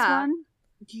think, on yeah. this one,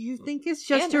 Do you think it's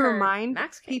just and to her remind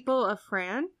Max cake. people of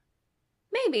Fran?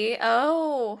 Maybe.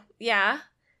 Oh, yeah.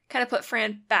 Kind of put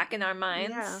Fran back in our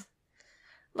minds. Yeah.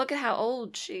 Look at how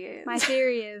old she is. my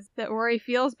theory is that Rory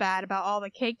feels bad about all the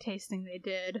cake tasting they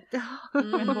did when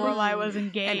Mm. Lorelai was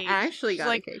engaged. And Ashley She's got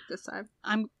like, a cake this time.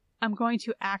 I'm going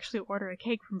to actually order a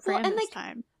cake from Well, Fran and, this like,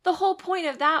 time. The whole point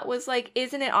of that was like,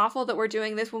 isn't it awful that we're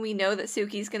doing this when we know that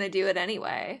Suki's gonna do it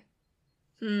anyway?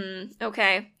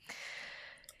 Okay.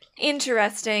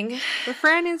 Interesting. But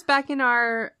Fran is back in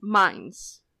our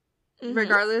minds, Mhm.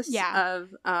 regardless Yeah. of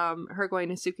her going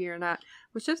to Suki or not,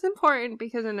 which is important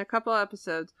because in a couple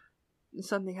episodes,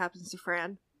 something happens to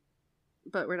Fran.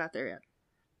 But we're not there yet.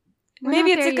 We're Maybe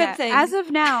not it's there a good yet. thing. As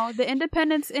of now, the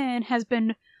Independence Inn has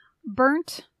been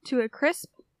burnt to a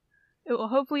crisp. It will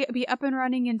hopefully be up and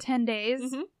running in 10 days.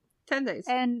 Mhm. 10 days.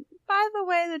 And by the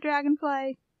way, the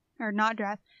Dragonfly, or not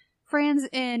Fran's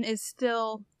Inn is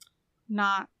still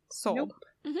not sold.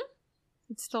 Nope. Mhm.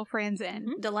 It's still Fran's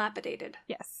Inn. Dilapidated.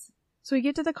 Yes. So we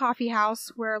get to the coffee house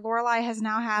where Lorelai has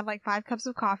now had like 5 cups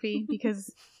of coffee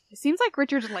because it seems like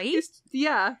Richard's late.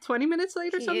 Yeah, 20 minutes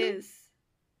late or He something. is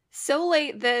so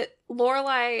late that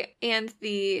Lorelai and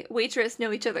the waitress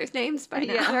know each other's names by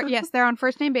now. Yeah. Yes, they're on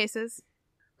first name basis.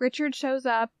 Richard shows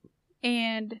up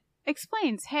and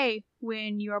explains, hey,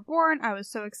 when you were born, I was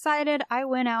so excited, I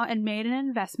went out and made an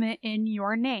investment in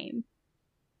your name.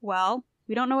 Well,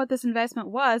 we don't know what this investment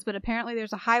was, but apparently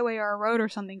there's a highway or a road or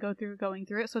something going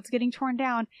through it, so it's getting torn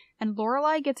down, and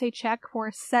Lorelai gets a check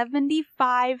for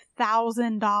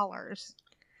 $75,000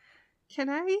 Can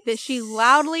I? that she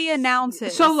loudly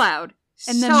announces So loud.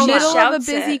 in the So middle loud. of a Shouts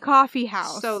busy it. coffee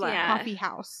house. So loud. Yeah. Coffee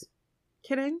house.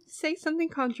 Can I say something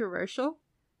controversial?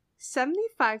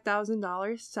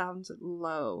 $75,000 sounds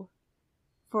low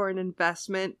for an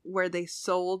investment where they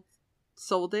sold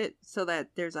it so that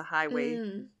there's a highway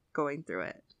Mm. going through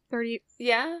it. 30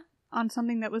 Yeah. on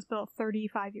something that was built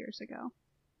 35 years ago.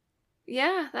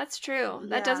 Yeah, that's true.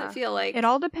 That Yeah. doesn't feel like... It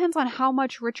all depends on how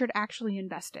much Richard actually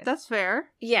invested. That's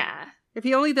fair. Yeah. If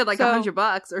he only did like So-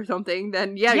 $100 or something,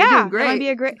 then yeah, you're doing That great. might be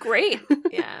a great. Great.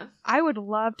 Yeah. I would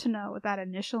love to know what that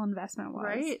initial investment was,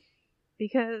 Right?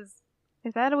 because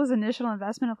if that was initial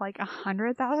investment of like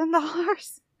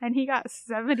 $100,000 and he got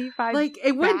 75, Like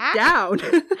it went back? down.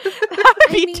 that would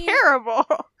I be mean- terrible.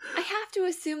 I have to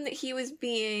assume that he was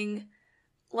being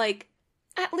like,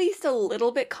 at least a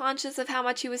little bit conscious of how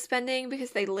much he was spending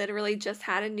because they literally just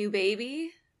had a new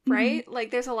baby, right?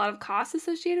 Like, there's a lot of costs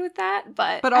associated with that,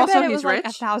 but But I also bet it he's was rich.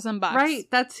 like $1,000. Right,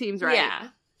 that seems right. yeah.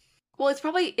 Well,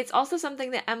 it's also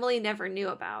something that Emily never knew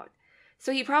about.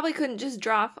 So he probably couldn't just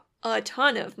drop a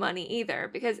ton of money either,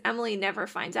 because Emily never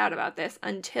finds out about this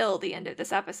until the end of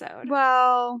this episode.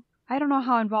 Well, I don't know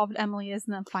how involved Emily is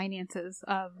in the finances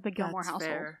of the Gilmore That's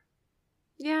household. fair.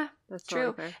 Yeah, That's true.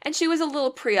 totally fair. And she was a little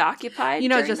preoccupied, You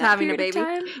know, during just that having a period of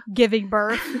baby. time. Giving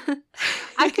birth.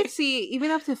 I could see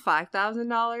even up to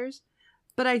 $5,000,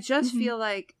 but I just Mhm. feel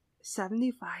like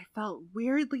 75 felt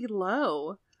weirdly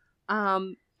low.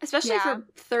 Especially Yeah. for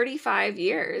 35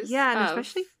 years. Yeah, and of-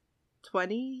 especially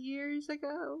 20 years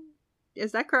ago.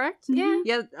 Is that correct? Yeah.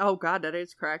 Yeah. Oh God, that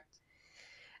is correct.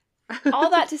 All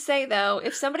that to say, though,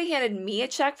 if somebody handed me a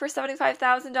check for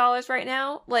 $75,000 right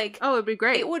now, like, Oh, it'd be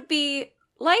great. it would be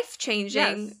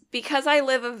life-changing Yes. because I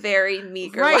live a very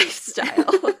meager Right.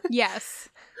 lifestyle. Yes.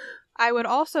 I would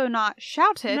also not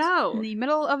shout it No. in the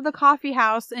middle of the coffee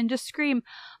house and just scream,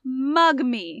 "Mug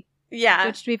me!" Yeah.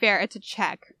 Which, to be fair, it's a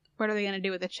check. What are they going to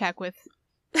do with a check with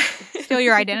steal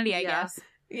your identity, I Yeah. guess?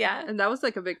 Yeah. And that was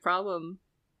like a big problem.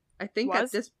 I think at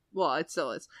Was? this, well, it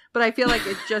still is, but I feel like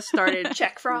it just started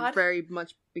Check fraud. very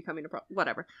much becoming a problem.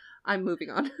 Whatever. I'm moving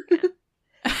on.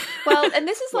 Well, and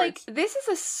this is Words. this is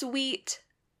a sweet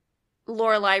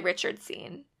Lorelai Richards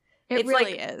scene. It It's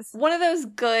really like is. one of those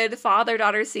good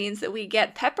father-daughter scenes that we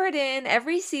get peppered in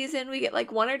every season. We get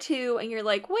like one or two, and you're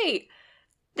like, wait,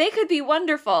 they could be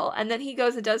wonderful. And then he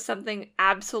goes and does something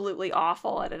absolutely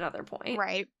awful at another point.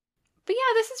 Right. But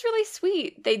yeah, this is really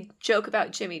sweet. They joke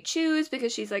about Jimmy Choos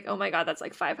because she's like, oh my God, that's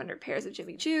like 500 pairs of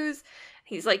Jimmy Choos.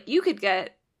 He's like, you could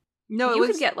get, No, it you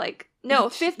was could get like, no,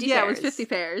 50 Yeah, pairs. it was 50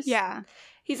 pairs. Yeah.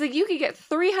 He's like, you could get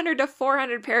 300 to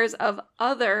 400 pairs of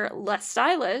other less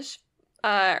stylish,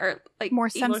 or like More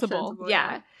even- sensible.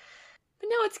 Yeah. But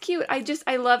no, it's cute.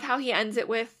 I love how he ends it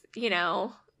with,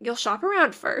 you'll shop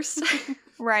around first.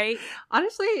 Right.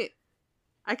 Honestly,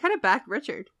 I kind of back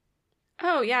Richard.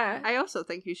 Oh, yeah. I also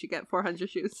think you should get 400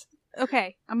 shoes.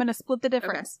 Okay, I'm going to split the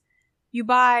difference. You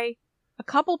buy a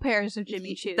couple pairs of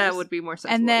Jimmy Choos. That would be more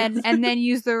sensible. and then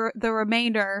use the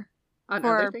remainder, on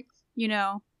for- other things.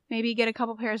 maybe get a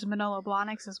couple pairs of Manolo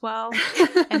Blahniks as well,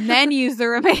 and then use the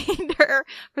remainder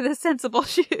for the sensible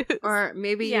shoes. Or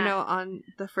maybe, Yeah. on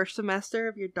the first semester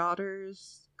of your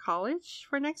daughter's college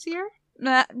for next year?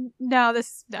 No, Oh,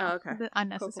 okay.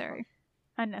 Unnecessary.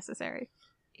 Unnecessary.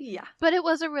 Yeah. But it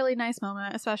was a really nice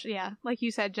moment, especially, like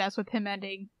you said, Jess, with him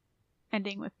ending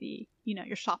with the,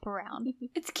 your shop around.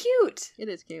 It's cute. It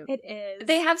is cute. It is.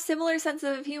 They have similar sense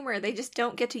of humor. They just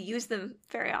don't get to use them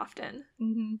very often.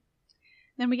 Mm-hmm.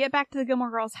 Then we get back to the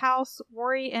Gilmore Girls' house.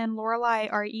 Rory and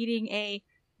Lorelai are eating a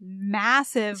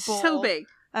massive bowl So big.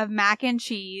 of mac and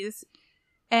cheese.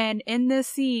 And in this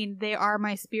scene, they are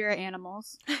my spirit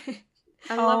animals.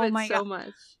 I love Oh it my so God.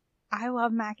 much. I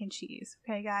love mac and cheese.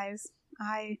 Okay, guys?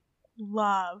 I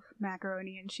love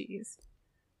macaroni and cheese.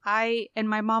 And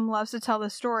my mom loves to tell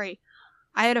this story.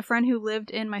 I had a friend who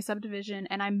lived in my subdivision,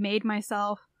 and I made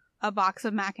myself a box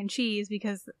of mac and cheese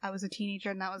because I was a teenager,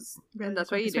 and that was really And that's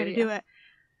the what you quickest way do, to do it.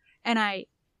 And I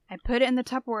put it in the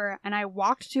Tupperware, and I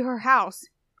walked to her house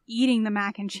eating the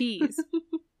mac and cheese,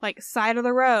 like side of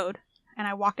the road. And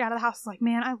I walked out of the house, like,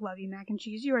 man, I love you, mac and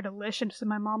cheese. You are delicious. And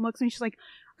my mom looks at me, she's like,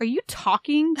 are you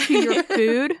talking to your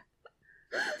food?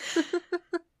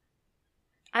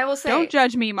 I will say, Don't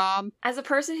judge me, Mom. as a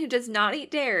person who does not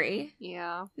eat dairy,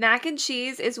 Yeah. mac and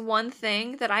cheese is one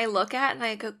thing that I look at and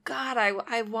I go, God,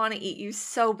 I want to eat you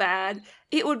so bad.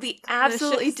 It would be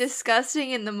absolutely Delicious.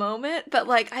 disgusting in the moment, but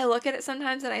like I look at it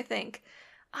sometimes and I think,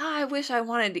 I wish I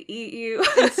wanted to eat you.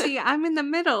 And see, I'm in the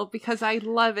middle because I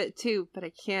love it too, but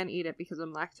I can't eat it because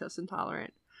I'm lactose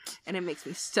intolerant. And it makes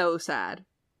me so sad.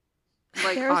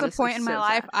 Like, There was a honestly, point in my so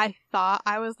life sad. I thought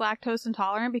I was lactose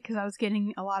intolerant because I was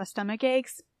getting a lot of stomach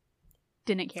aches.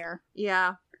 Didn't care.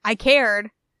 Yeah. I cared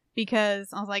because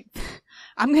I was like,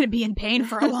 I'm going to be in pain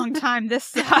for a long time. This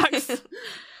sucks.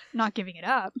 Not giving it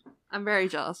up. I'm very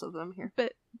jealous of them here.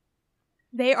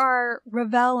 They are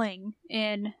reveling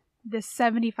in this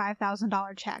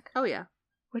 $75,000 check. Oh, yeah.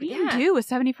 What do Yeah. you do with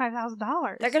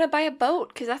 $75,000? They're going to buy a boat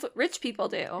because that's what rich people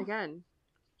do. Again,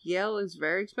 Yale is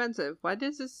very expensive. Why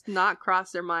does this not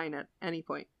cross their mind at any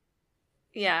point?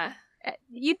 Yeah.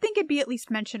 You'd think it'd be at least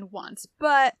mentioned once,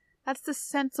 but that's the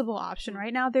sensible option.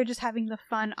 Right now, they're just having the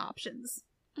fun options.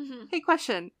 Mm-hmm. Hey,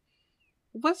 question.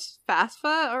 Was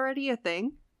FAFSA already a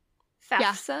thing?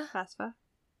 FAFSA? FAFSA?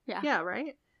 Yeah. Yeah,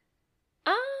 right?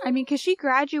 I mean, because she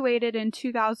graduated in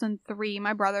 2003.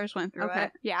 My brothers went through Okay.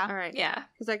 it. Yeah. All right. Yeah.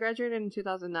 Because I graduated in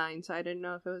 2009, so I didn't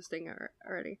know if it was a thing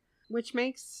already. Which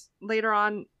makes later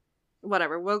on,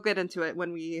 whatever, we'll get into it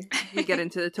when we get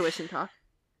into the tuition talk.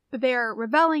 But they are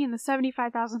reveling in the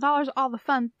 $75,000, all the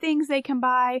fun things they can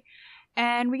buy.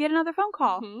 And we get another phone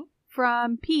call Mhm.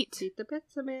 from Pete. Pete the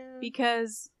Pizza Man.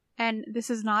 Because, and this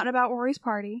is not about Rory's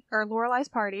party, or Lorelai's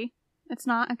party. It's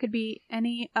not. It could be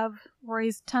any of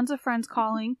Rory's tons of friends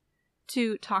calling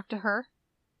to talk to her.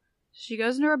 She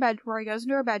goes into her bed. Rory goes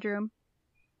into her bedroom,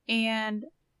 and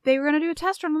they were going to do a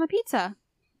test run on the pizza.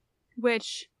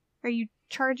 Which, are you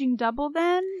charging double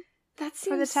then That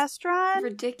for the seems test run?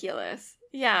 ridiculous.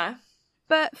 Yeah.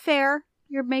 But fair.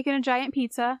 You're making a giant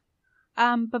pizza.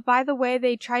 But by the way,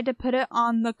 they tried to put it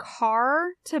on the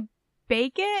car to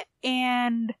bake it,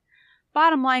 and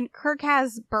bottom line, Kirk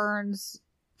has burns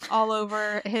all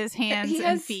over his hands He and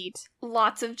has feet.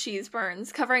 Lots of cheese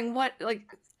burns covering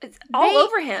it's all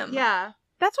over him. Yeah.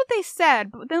 That's what they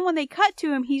said, but then when they cut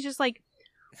to him, he's just like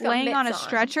He's got laying on a mitts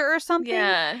stretcher or something.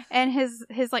 Yeah. And his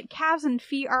like calves and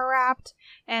feet are wrapped,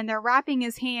 and they're wrapping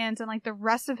his hands, and like the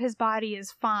rest of his body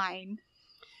is fine.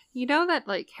 You know that,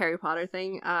 like, Harry Potter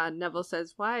thing? Neville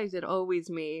says, "Why is it always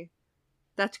me?"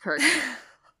 That's Kirk.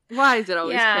 Why is it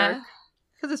always Yeah. Kirk?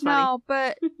 Because it's funny. No,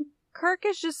 but Kirk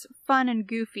is just fun and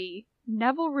goofy.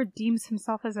 Neville redeems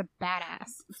himself as a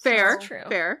badass. Fair. So true.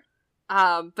 Fair.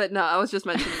 But no, I was just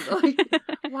mentioning, like,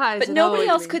 why is But it nobody always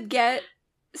else me? could get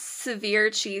severe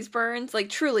cheese burns. Like,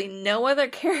 truly, no other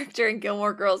character in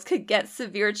Gilmore Girls could get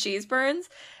severe cheese burns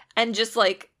and just,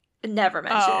 like, never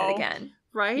mention Oh. it again.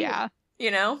 Right? Yeah.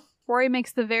 You know? Rory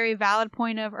makes the very valid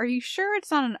point of, are you sure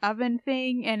it's not an oven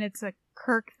thing and it's a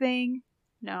Kirk thing?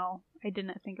 No, I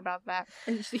didn't think about that.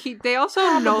 And they also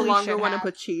no Probably longer should want to have.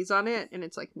 put cheese on it, and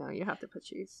it's like, no, you have to put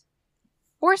cheese.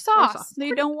 Or sauce. sauce.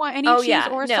 They don't want any Oh, cheese yeah,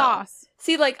 or no. sauce.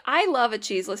 See, like, I love a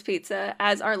cheeseless pizza,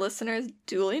 as our listeners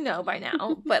duly know by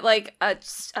now. But, like, a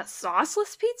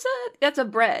sauceless pizza? That's a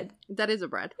bread. That is a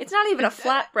bread. It's not even a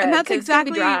flat bread. And that's 'cause it's gonna be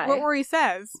exactly dry. what Rory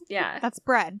says. Yeah. That's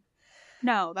bread.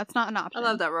 No, that's not an I option.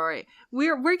 love that, Rory.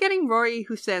 We're getting Rory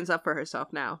who stands up for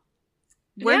herself now.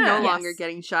 We're Yeah. no Yes. longer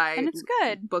getting shy, And it's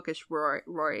good. bookish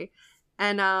Rory.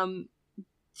 And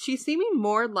she's seeming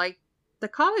more like the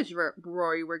college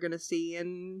Rory we're gonna see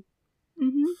in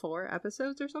Mm-hmm. 4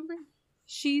 episodes or something.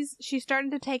 She's starting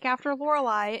to take after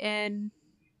Lorelai, and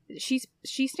she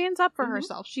stands up for Mhm.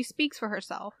 herself. She speaks for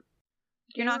herself.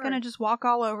 You're You not going to are. just walk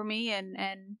all over me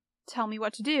and tell me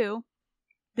what to do.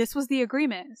 This was the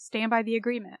agreement. Stand by the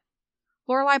agreement.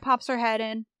 Lorelai pops her head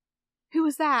in. Who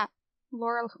was that?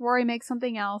 Rory makes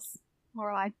something else.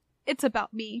 Lorelai, it's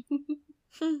about me.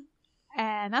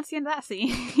 And that's the end of that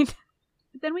scene.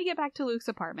 Then we get back to Luke's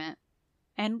apartment.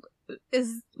 And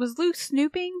was Luke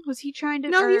snooping? Was he trying to?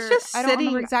 No, he's just I don't remember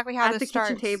sitting exactly how at this the starts.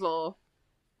 kitchen table,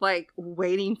 like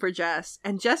waiting for Jess,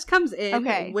 and Jess comes in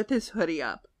Okay. with his hoodie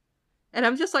up, and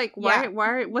I'm just like, why? Yeah.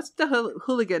 Why? What's the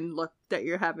hooligan look that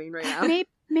you're having right now?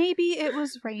 Maybe it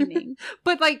was raining,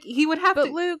 But like, he would have but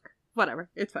to. Luke Whatever,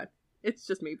 it's fine. It's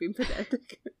just me being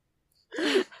pedantic.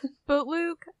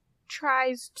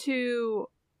 tries to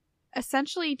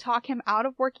essentially talk him out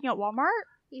of working at Walmart.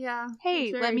 Yeah. Hey,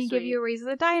 it's let very me give sweet. you a raise at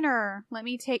the diner. Let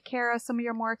me take care of some of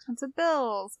your more expensive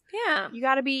bills. Yeah. You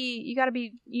gotta be,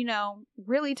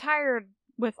 really tired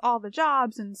with all the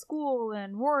jobs and school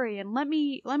and worry, and let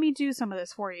me do some of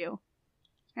this for you.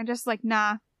 And just like,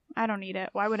 nah, I don't need it.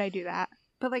 Why would I do that?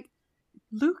 But like,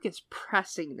 Luke is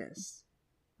pressing this,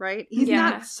 right? He's Yeah.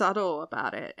 not subtle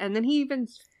about it, and then he even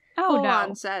Oh full no.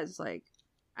 on says like,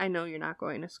 "I know you're not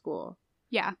going to school."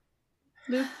 Yeah.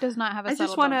 Luke does not have a I just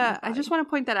settled want bone in to. his I just body. want to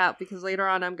point that out because later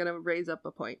on I'm going to raise up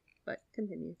a point. But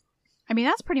continue. I mean,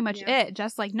 that's pretty much Yeah. it.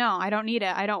 Just like, no, I don't need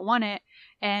it. I don't want it.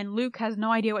 And Luke has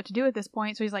no idea what to do at this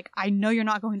point, so he's like, I know you're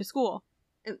not going to school.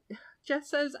 And Jess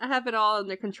says, "I have it all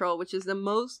under control," which is the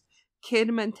most kid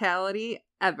mentality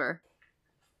ever.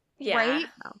 Yeah. Right?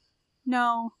 Wow.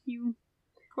 No, you.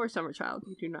 Poor summer child.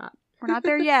 You do not. We're not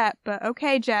there yet, but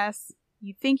okay, Jess.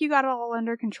 You think you got it all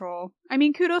under control. I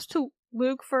mean, kudos to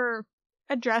Luke for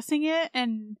addressing it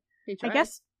and He I tried.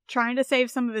 guess trying to save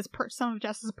some of some of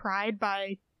Jess's pride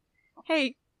by,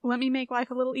 hey, let me make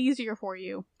life a little easier for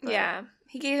you. But- Yeah.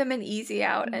 He gave him an easy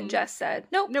out, Mhm. and Jess said,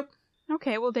 nope. Nope.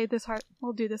 Okay, we'll do this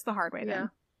the hard way Yeah. then.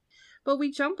 But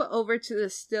we jump over to the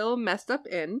still messed up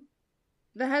inn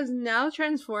that has now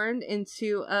transformed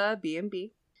into a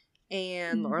B&B,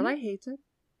 and Mhm. Lorelai hates it.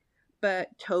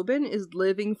 But Tobin is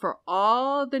living for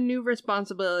all the new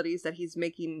responsibilities that he's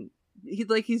making.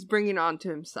 He's bringing on to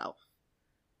himself.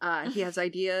 He has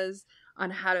ideas on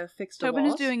how to fix the Tobin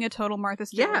walls. is doing a total Martha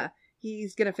Stewart. Yeah,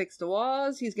 He's gonna fix the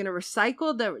walls. He's gonna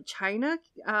recycle the china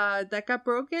that got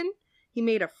broken. He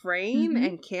made a frame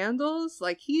and candles.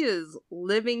 Like, he is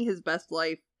living his best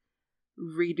life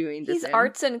redoing this. He's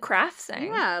arts and craftsing.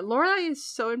 Yeah, Lorelai is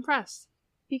so impressed.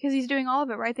 Because he's doing all of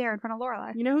it right there in front of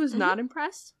Lorelai. You know who's not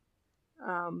impressed?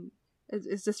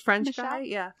 Is this French Michelle? guy?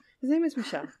 Yeah. His name is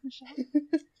Michel.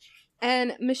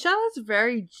 And Michel is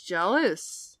very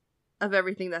jealous of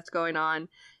everything that's going on.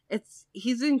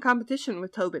 He's in competition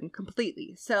with Tobin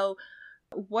completely. So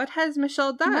what has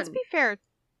Michel done? And let's be fair.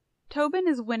 Tobin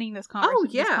is winning this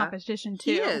this competition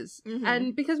too. He is.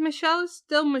 And because Michel is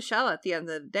still Michel at the end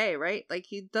of the day, right? Like,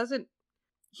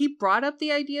 he brought up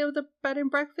the idea of the bed and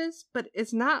breakfast, but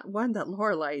it's not one that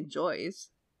Lorelai enjoys.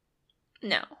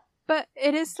 No. But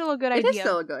it is still a good idea. It is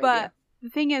still a good idea. But the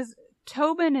thing is,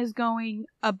 Tobin is going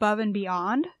above and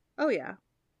beyond. Oh, yeah.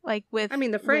 Like with... I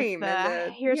mean, the frame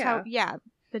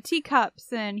the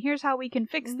teacups, and here's how we can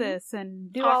fix this,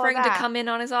 and do all of that. Offering to come in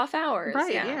on his off hours.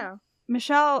 Right, yeah.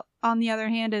 Michel, on the other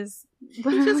hand, is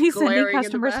literally sending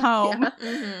customers home.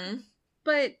 Yeah.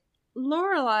 But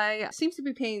Lorelai seems to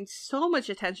be paying so much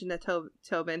attention to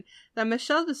Tobin that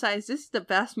Michel decides this is the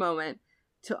best moment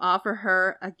to offer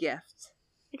her a gift.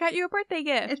 I got you a birthday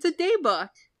gift. It's a day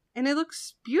book, and it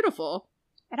looks beautiful.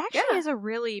 It actually is a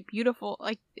really beautiful,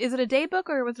 like, is it a day book,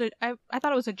 or was it, I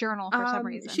thought it was a journal for some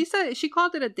reason. She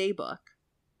called it a day book.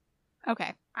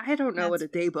 Okay. I don't know what a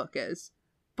day book is,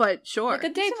 but sure. Like a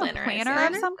day planner.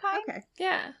 Of some kind? Okay.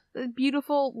 Yeah. A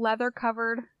beautiful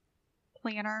leather-covered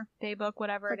planner, day book,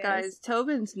 whatever but it guys, is.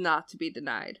 Tobin's not to be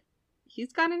denied.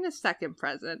 He's gotten a second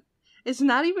present. It's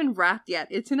not even wrapped yet.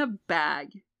 It's in a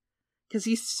bag. Because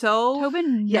he's so...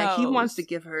 Tobin knows. Yeah, he wants to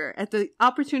give her at the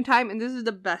opportune time, and this is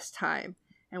the best time.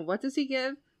 And what does he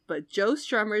give? But Joe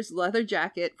Strummer's leather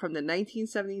jacket from the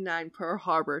 1979 Pearl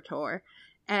Harbor tour.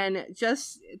 And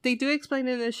they do explain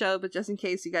it in the show, but just in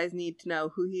case you guys need to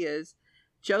know who he is,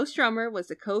 Joe Strummer was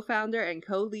the co-founder and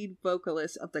co-lead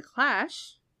vocalist of The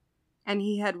Clash, and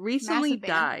he had recently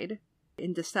died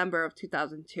in December of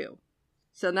 2002.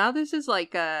 So now this is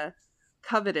like a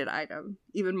coveted item,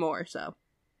 even more so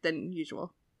than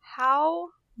usual. How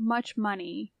much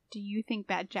money do you think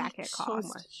that jacket cost? So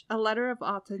much. A letter of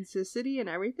authenticity and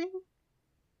everything?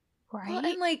 Right?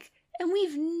 Well, and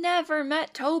we've never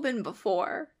met Tobin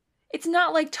before. It's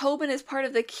not like Tobin is part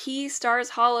of the Key Stars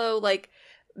Hollow,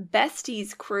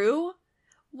 besties crew.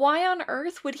 Why on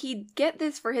earth would he get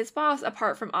this for his boss,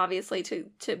 apart from obviously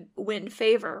to win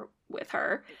favor with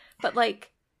her? But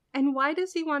and why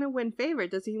does he want to win favor?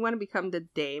 Does he want to become the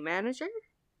day manager?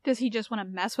 Does he just want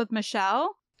to mess with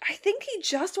Michel? I think he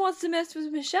just wants to mess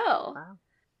with Michel. Wow.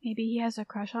 Maybe he has a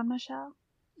crush on Michel.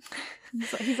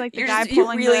 He's like the you're guy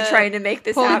you're really trying to make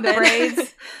this happen. The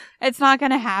braids. It's not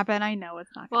going to happen. I know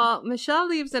it's not going to happen. Well, Michel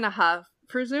leaves in a huff,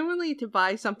 presumably to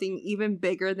buy something even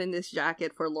bigger than this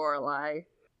jacket for Lorelai.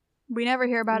 We never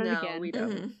hear about it again. No, we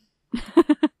don't.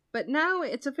 But now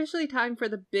it's officially time for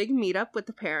the big meetup with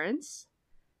the parents.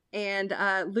 And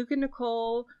Luke and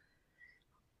Nicole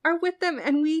are with them,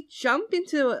 and we jump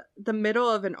into the middle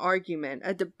of an argument,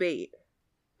 a debate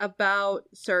about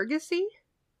surrogacy.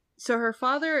 So her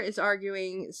father is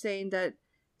arguing, saying that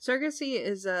surrogacy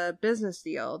is a business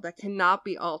deal that cannot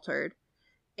be altered.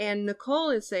 And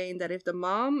Nicole is saying that if the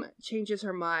mom changes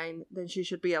her mind, then she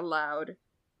should be allowed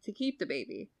to keep the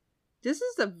baby. This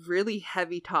is a really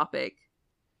heavy topic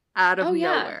out of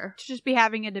nowhere. To just be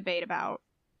having a debate about.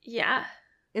 Yeah.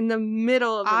 In the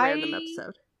middle of a random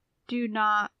episode. Do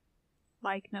not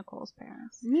like Nicole's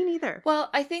parents. Me neither.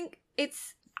 Well, I think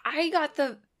I got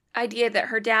the idea that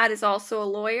her dad is also a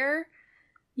lawyer.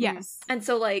 Yes. And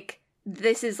so,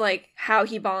 this is, how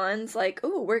he bonds.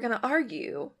 Oh, we're gonna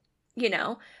argue.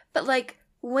 But,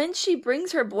 when she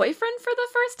brings her boyfriend for the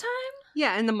first time?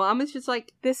 Yeah, and the mom is just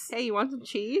like, hey, you want some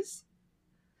cheese?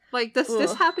 Does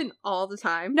this happen all the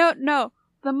time? No.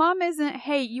 The mom isn't,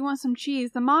 hey, you want some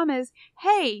cheese? The mom is,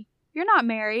 hey, you're not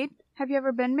married. Have you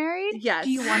ever been married? Yes.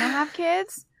 Do you want to have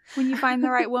kids when you find the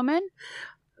right woman?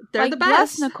 They're the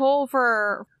best. Bless Nicole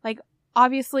for,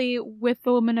 obviously, with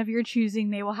the woman of your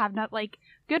choosing, they will have not,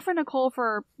 good for Nicole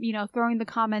for, throwing the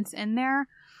comments in there.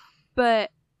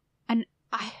 But, and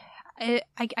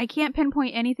I can't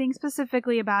pinpoint anything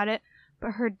specifically about it,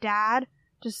 but her dad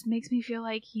just makes me feel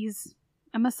like he's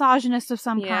a misogynist of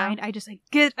some kind. I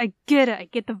get it. I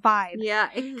get the vibe. Yeah.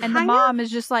 And the mom is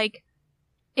just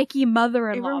icky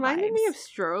mother-in-law It reminded vibes. me of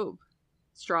Straub,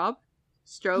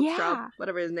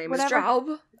 whatever his name is.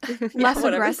 Straub. Less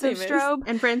aggressive Straub.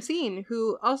 And Francine,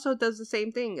 who also does the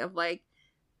same thing of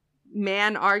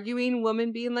man arguing,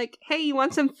 woman being like, hey, you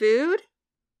want some food?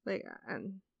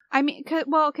 I mean,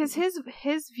 because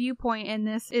his viewpoint in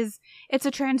this is it's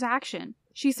a transaction.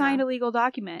 She signed a legal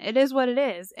document. It is what it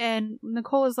is. And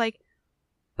Nicole is like,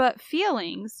 but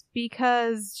feelings,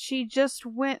 because she just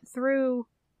went through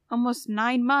almost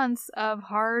 9 months of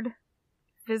hard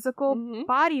physical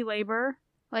body labor,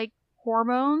 like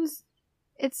hormones.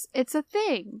 It's a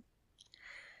thing.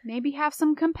 Maybe have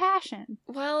some compassion.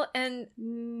 Well, and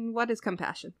what is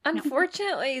compassion?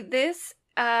 Unfortunately, this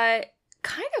kind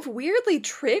of weirdly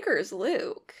triggers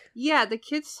Luke. Yeah, the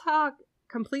kids talk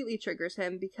completely triggers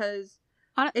him because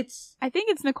I think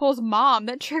it's Nicole's mom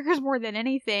that triggers more than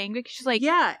anything, because she's like,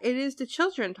 yeah, it is the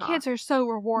children talk. Kids are so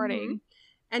rewarding.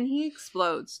 And he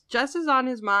explodes. Jess is on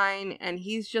his mind, and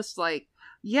he's just like,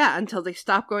 yeah, until they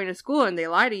stop going to school and they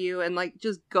lie to you, and like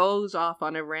just goes off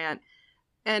on a rant.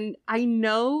 And I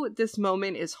know this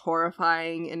moment is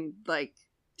horrifying and like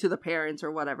to the parents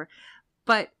or whatever,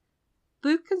 but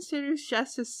Luke considers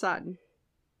Jess his son.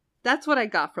 That's what I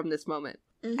got from this moment.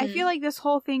 I feel like this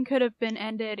whole thing could have been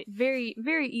ended very,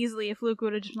 very easily if Luke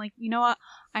would have just been like, you know what?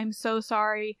 I'm so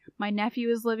sorry. My nephew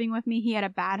is living with me. He had a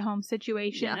bad home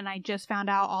situation, and I just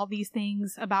found out all these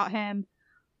things about him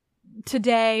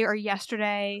today or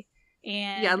yesterday.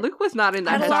 And yeah, Luke was not in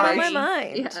that headspace. I had a lot on my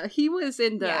mind. Yeah, he was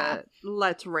in the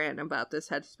let's rant about this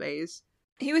headspace.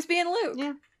 He was being Luke.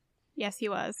 Yeah. Yes, he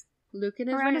was. Luke and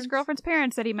his around his girlfriend's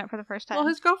parents that he met for the first time. Well,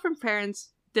 his girlfriend's parents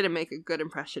didn't make a good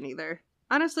impression either.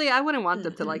 Honestly, I wouldn't want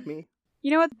them to like me.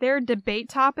 You know what? Their debate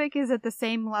topic is at the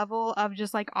same level of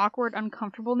just like awkward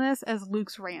uncomfortableness as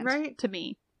Luke's rant, right? To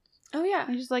me. Oh, yeah.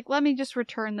 He's just like, let me just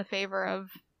return the favor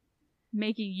of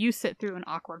making you sit through an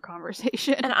awkward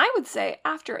conversation. And I would say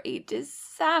after a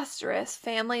disastrous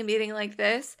family meeting like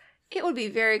this, it would be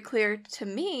very clear to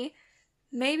me,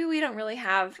 maybe we don't really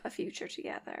have a future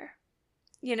together.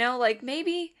 You know, like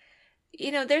maybe,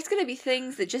 you know, there's going to be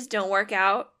things that just don't work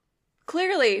out.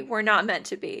 Clearly, we're not meant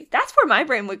to be. That's where my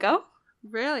brain would go.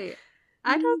 Really?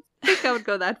 I don't think I would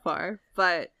go that far,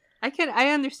 but I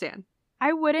understand.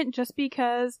 I wouldn't, just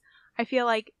because I feel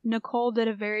like Nicole did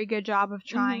a very good job of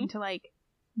trying to like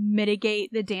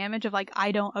mitigate the damage of like,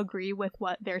 I don't agree with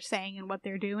what they're saying and what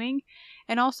they're doing.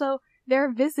 And also,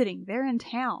 they're visiting. They're in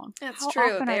town. That's How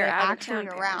true. Often They're are they actually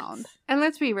around? And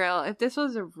let's be real, if this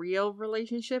was a real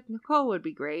relationship, Nicole would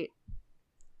be great.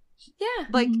 Yeah.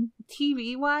 Like,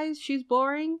 TV-wise, she's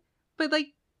boring, but, like,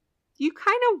 you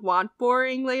kind of want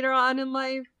boring later on in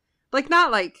life. Like,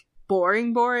 not, like,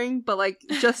 boring, but, like,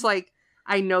 just, like,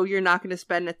 I know you're not going to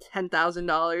spend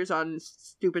 $10,000 on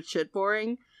stupid shit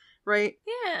boring, right?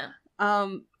 Yeah.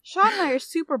 Sean and I are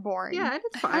super boring. Yeah,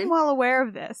 it's fine. I'm well aware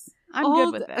of this. I'm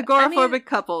good with it. Agoraphobic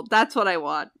couple. That's what I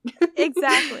want.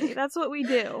 Exactly. That's what we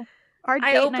do. Our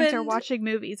date nights are watching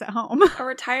movies at home. A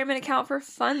retirement account for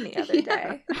fun the other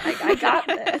day. I got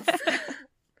this.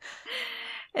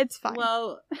 It's fine.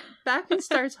 Well, back in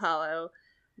Stars Hollow,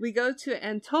 we go to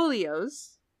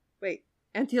Antonioli's. Wait,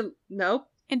 Antonioli's.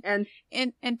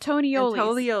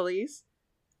 Antonioli's.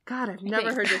 God, I've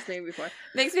never heard this name before.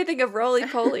 Makes me think of Roly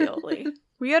Poly Oly.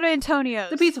 We go to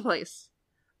Antonio's. The pizza place.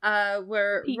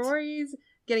 Where Pete. Rory's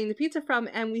getting the pizza from,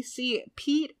 and we see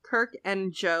Pete, Kirk,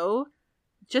 and Joe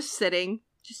just sitting,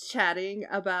 just chatting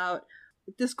about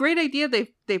this great idea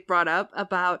they've brought up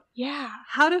about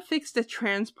how to fix the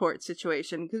transport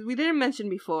situation. Because we didn't mention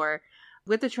before,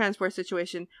 with the transport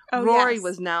situation, Rory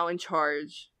was now in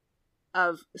charge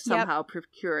of somehow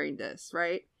procuring this,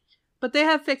 right? But they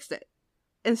have fixed it.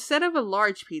 Instead of a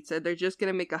large pizza, they're just going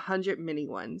to make 100 mini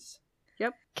ones.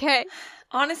 Yep. Okay.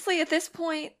 Honestly, at this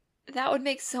point, that would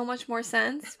make so much more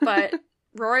sense, but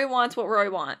Rory wants what Rory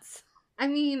wants. I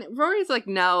mean, Rory's like,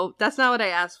 no, that's not what I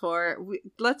asked for.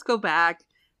 Let's go back.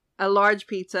 A large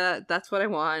pizza, that's what I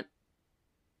want.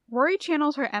 Rory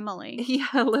channels her Emily. Yeah,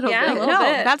 a little bit. No,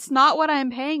 that's not what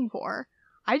I'm paying for.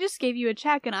 I just gave you a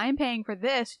check and I'm paying for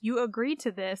this. You agreed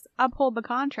to this. Uphold the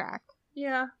contract.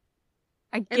 Yeah.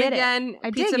 I get it. And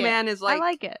again, Pizza Man is like, I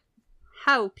like it.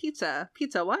 How? Pizza?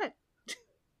 Pizza what?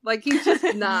 Like, he's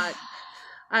just not.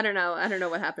 I don't know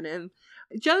what happened to him.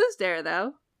 Joe's there,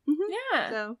 though. Mm-hmm. Yeah.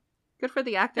 So, good for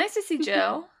the actor. Nice to see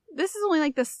Joe. This is only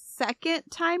like the second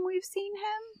time we've seen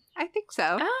him. I think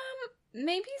so.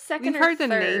 Maybe second we've or heard third.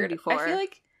 the name before. I feel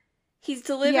like he's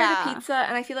delivered a pizza,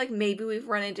 and I feel like maybe we've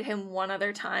run into him one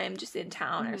other time just in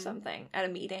town or something, at a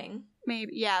meeting.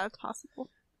 Maybe. Yeah, that's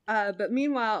possible. But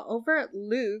meanwhile, over at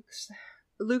Luke's,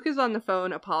 Luke is on the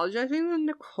phone apologizing to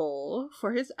Nicole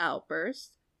for his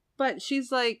outburst. But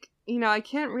she's like, I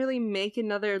can't really make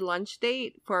another lunch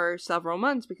date for several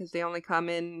months because they only come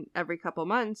in every couple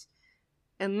months.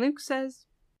 And Luke says,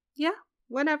 yeah,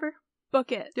 whenever.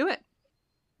 Book it. Do it.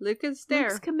 Luke is there.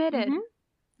 Luke's committed. Mm-hmm.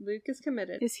 Luke is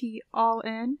committed. Is he all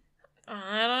in?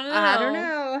 I don't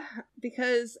know.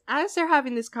 Because as they're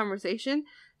having this conversation,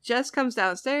 Jess comes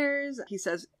downstairs. He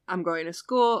says, I'm going to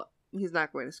school. He's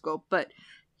not going to school, but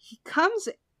he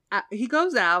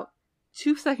goes out.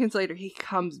 2 seconds later, he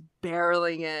comes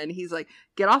barreling in. He's like,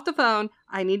 get off the phone.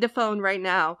 I need the phone right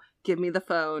now. Give me the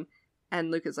phone.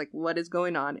 And Luke is like, what is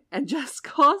going on? And Jess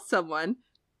calls someone,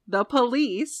 the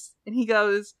police. And he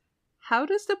goes, how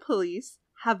does the police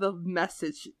have a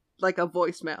message, like a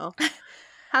voicemail?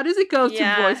 How does it go to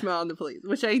voicemail on the police?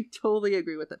 Which I totally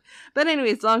agree with him. But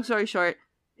anyways, long story short,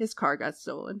 his car got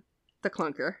stolen. The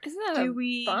clunker. Isn't that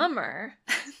a bummer?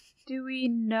 Do we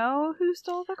know who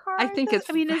stole the car? I think it's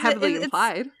heavily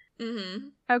implied. Mm-hmm.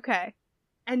 Okay.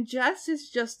 And Jess is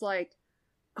just like,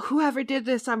 whoever did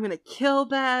this, I'm gonna kill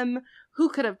them. Who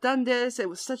could have done this? It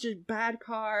was such a bad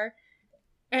car.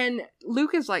 And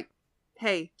Luke is like,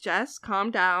 hey, Jess, calm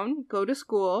down. Go to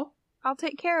school. I'll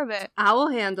take care of it. I will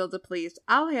handle the police.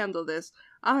 I'll handle this.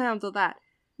 I'll handle that.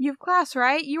 You have class,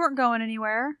 right? You weren't going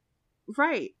anywhere.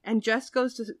 Right. And Jess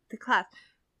goes to class.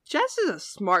 Jess is a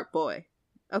smart boy.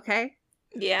 Okay?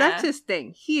 Yeah. That's his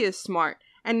thing. He is smart.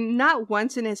 And not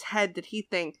once in his head did he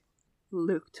think,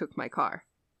 Luke took my car.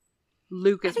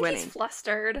 Luke is winning. He's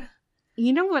flustered.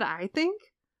 You know what I think?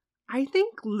 I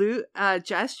think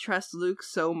Jess trusts Luke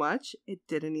so much, it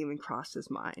didn't even cross his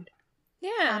mind.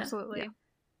 Yeah. Absolutely.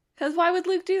 Because why would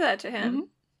Luke do that to him? Mm-hmm.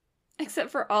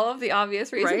 Except for all of the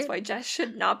obvious reasons Right? why Jess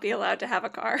should not be allowed to have a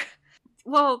car.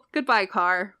 Well, goodbye,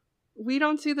 car. We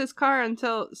don't see this car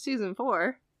until season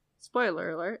 4.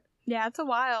 Spoiler alert. Yeah, it's a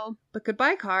while. But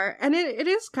goodbye, car. And it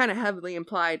is kind of heavily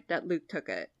implied that Luke took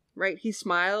it, right? He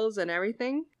smiles and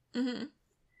everything. Mm-hmm.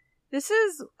 This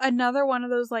is another one of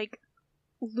those, like,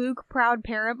 Luke proud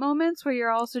parent moments where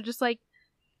you're also just like,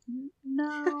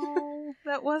 no,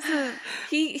 that wasn't...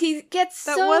 He gets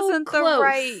that so wasn't close, the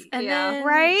right... and Yeah. then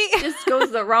Right? just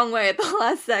goes the wrong way at the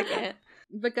last second.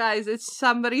 But guys, it's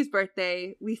somebody's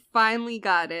birthday. We finally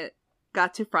got it.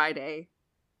 Got to Friday.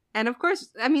 And of course,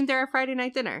 I mean, they're a Friday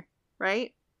night dinner,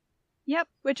 right? Yep,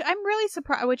 which I'm really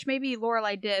surprised, which maybe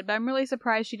Lorelai did, but I'm really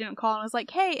surprised she didn't call and was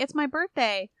like, hey, it's my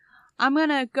birthday. I'm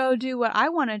gonna go do what I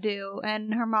want to do.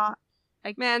 And her mom,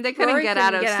 like, Man, they couldn't Rory get couldn't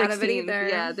out of get out of it 16th. either.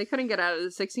 Yeah, they couldn't get out of the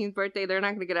 16th birthday. They're not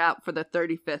going to get out for the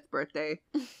 35th birthday.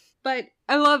 But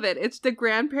I love it. It's the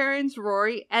grandparents,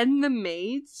 Rory, and the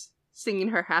maids singing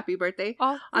her happy birthday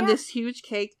on this huge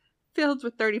cake filled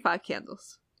with 35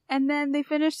 candles. And then they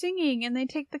finish singing, and they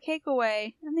take the cake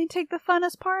away, and they take the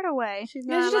funnest part away. She's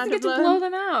Yeah, not she allowed doesn't get to blow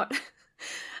them out.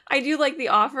 I do like the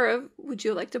offer of, would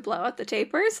you like to blow out the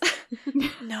tapers?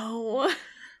 No.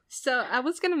 So I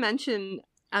was going to mention,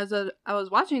 as I was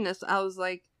watching this, I was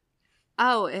like,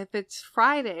 oh, if it's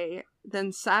Friday,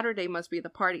 then Saturday must be the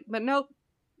party. But nope,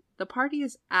 the party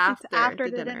is after, It's after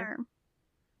the the dinner. dinner.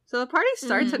 So the party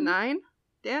starts at Mhm. 9?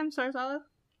 Damn, Stars Olive.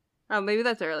 Oh, maybe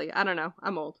that's early. I don't know.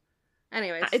 I'm old.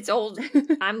 Anyways. It's old.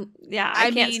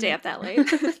 I can't stay up that late.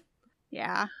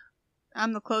 Yeah.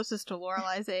 I'm the closest to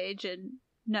Lorelai's age, and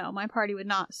no, my party would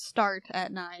not start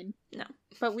at 9.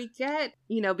 But we get,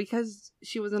 because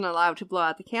she wasn't allowed to blow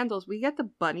out the candles, we get the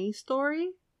bunny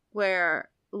story where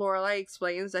Lorelai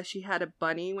explains that she had a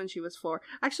bunny when she was 4.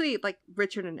 Actually, like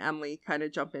Richard and Emily kind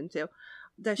of jump into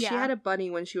that she Yeah. had a bunny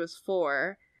when she was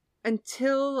 4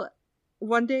 until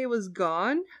one day it was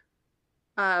gone.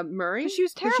 Murray. She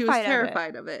was and she was terrified of it.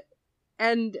 terrified of it.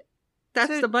 And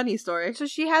that's So- the bunny story. So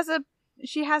she has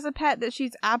a pet that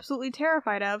she's absolutely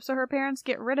terrified of, so her parents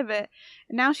get rid of it.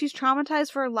 And now she's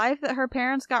traumatized for life that her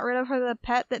parents got rid of her the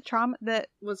pet that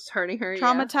Was hurting her. Yeah.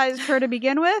 traumatized her to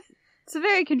begin with. It's a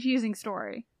very confusing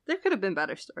story. There could have been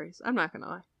better stories. I'm not gonna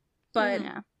lie. But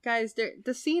yeah. guys,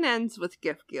 the scene ends with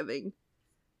gift giving,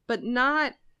 but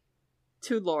not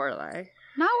to Lorelai.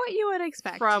 Not what you would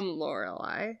expect. From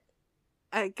Lorelai.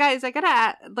 Guys, I gotta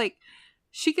add,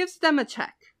 she gives them a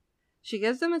check. She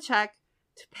gives them a check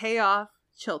to pay off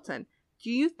Chilton. Do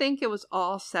you think it was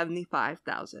all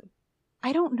 $75,000?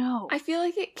 I don't know. I feel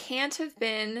like it can't have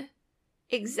been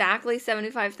exactly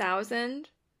 75,000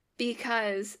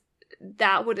 because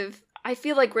that would have, I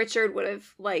feel like Richard would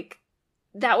have,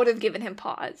 that would have given him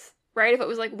pause, right? If it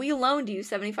was like, we loaned you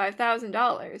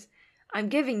 $75,000, I'm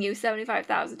giving you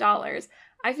 $75,000.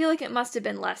 I feel like it must have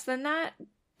been less than that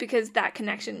because that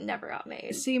connection never got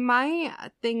made. See, my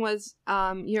thing was,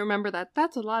 you remember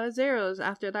that's a lot of zeros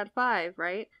after that 5,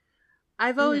 right?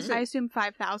 I've always I assume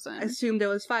 5,000. assumed it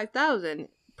was 5,000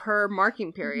 per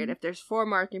marking period. Mhm. If there's 4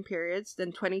 marking periods,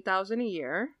 then 20,000 a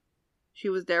year. She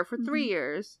was there for 3 Mhm.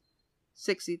 years,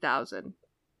 60,000.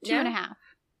 2.5.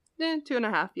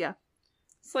 2.5, yeah.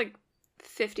 It's like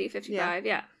 50, 55,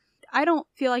 yeah. I don't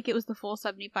feel like it was the full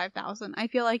 $75,000. I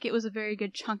feel like it was a very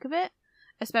good chunk of it,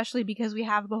 especially because we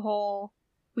have the whole,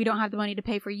 we don't have the money to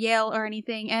pay for Yale or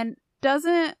anything. And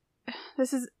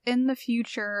this is in the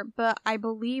future, but I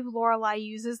believe Lorelai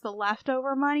uses the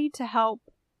leftover money to help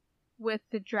with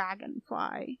the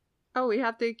dragonfly. Oh, we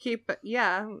have to keep an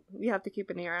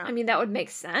ear out. I mean, that would make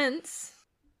sense.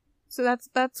 So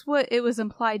that's what it was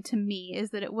implied to me,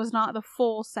 is that it was not the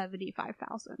full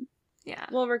 $75,000. Yeah.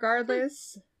 Well,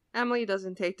 regardless, Emily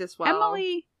doesn't take this well.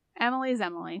 Emily's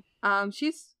Emily.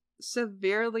 She's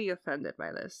severely offended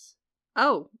by this.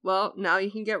 Oh, well, now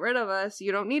you can get rid of us.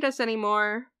 You don't need us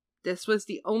anymore. This was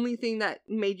the only thing that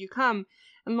made you come.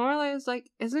 And Lorelai is like,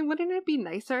 wouldn't it be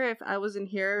nicer if I wasn't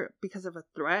here because of a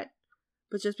threat,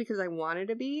 but just because I wanted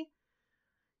to be?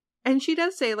 And she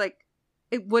does say, like,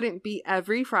 it wouldn't be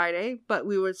every Friday, but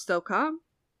we would still come.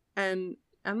 And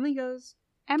Emily goes,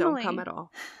 don't come at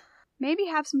all. Maybe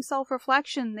have some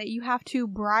self-reflection that you have to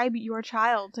bribe your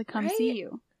child to come see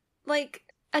you. Like,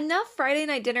 enough Friday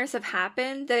night dinners have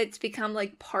happened that it's become,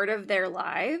 like, part of their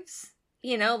lives.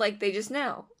 You know, like, they just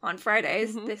know, on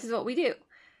Fridays, this is what we do.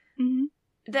 Mm-hmm.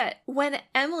 That when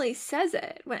Emily says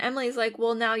it, when Emily's like,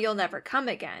 well, now you'll never come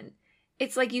again,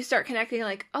 it's like you start connecting,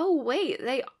 like, oh, wait,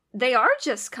 they are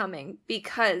just coming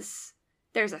because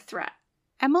there's a threat.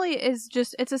 Emily is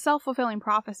just, it's a self-fulfilling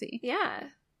prophecy. Yeah.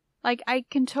 Like, I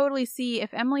can totally see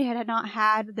if Emily had not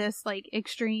had this, like,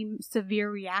 extreme, severe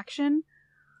reaction.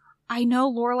 I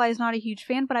know Lorelai's not a huge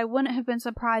fan, but I wouldn't have been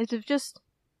surprised if just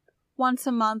once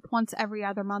a month, once every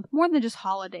other month, more than just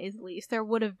holidays at least, there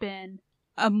would have been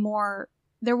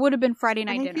Friday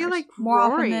night dinners. I feel like more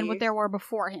often than what there were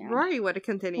beforehand. Rory would have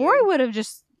continued. Rory would have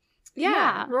just...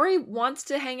 Yeah, Rory wants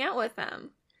to hang out with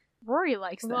them. Rory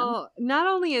likes them. Well, not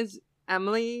only is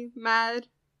Emily mad,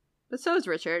 but so is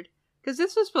Richard. Because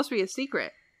this was supposed to be a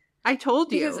secret. I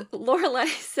told you. Because Lorelai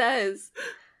says,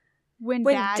 when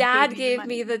Dad gave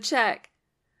me the check.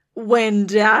 When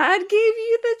Dad gave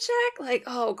you the check? Like,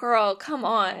 oh, girl, come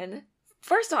on.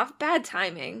 First off, bad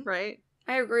timing. Right.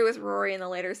 I agree with Rory in the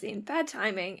later scene. Bad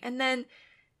timing. And then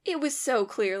it was so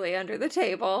clearly under the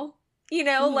table. You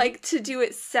know, like, to do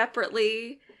it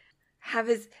separately, have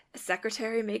his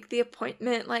secretary make the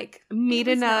appointment, like... Meet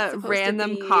in a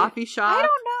random coffee shop? I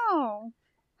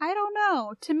don't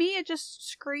know. To me, it just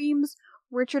screams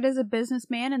Richard is a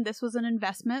businessman and this was an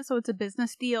investment, so it's a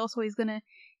business deal, so he's going to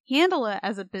handle it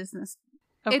as a business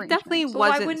arrangement. It definitely wasn't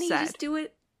why wouldn't said. He just do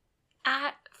it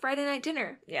at Friday night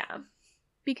dinner? Yeah.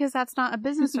 Because that's not a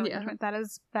business arrangement. That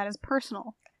is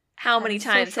personal. How many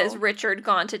times has Richard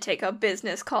gone to take a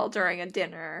business call during a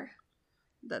dinner?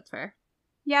 That's fair.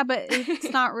 Yeah, but it's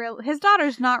not real. His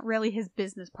daughter's not really his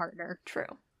business partner. True.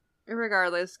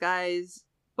 Regardless, guys,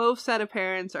 both set of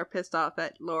parents are pissed off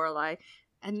at Lorelai.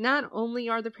 And not only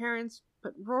are the parents,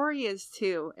 but Rory is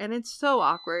too. And it's so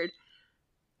awkward.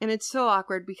 And it's so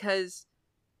awkward because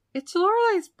it's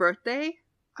Lorelai's birthday.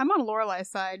 I'm on Lorelai's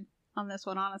side on this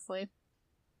one, honestly.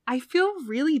 I feel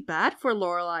really bad for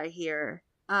Lorelai here.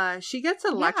 She gets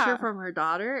a lecture from her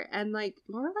daughter, and, like,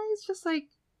 Lorelai is just like,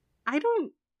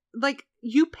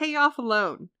 you pay off a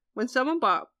loan. When someone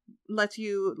lends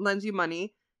you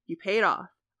money, you pay it off.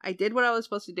 I did what I was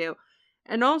supposed to do.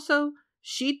 And also,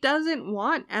 she doesn't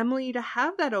want Emily to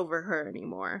have that over her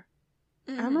anymore.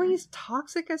 Mm-hmm. Emily's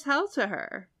toxic as hell to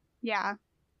her. Yeah.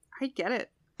 I get it.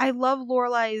 I love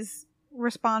Lorelai's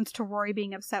response to Rory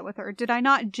being upset with her. Did I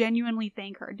not genuinely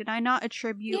thank her? Did I not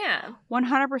attribute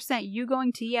 100% you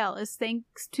going to Yale is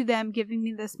thanks to them giving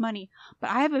me this money? But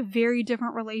I have a very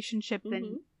different relationship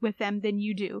with them than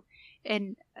you do.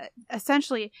 And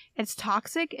essentially, it's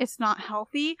toxic. It's not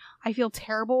healthy. I feel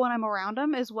terrible when I'm around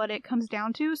them is what it comes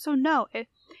down to. So no,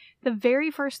 the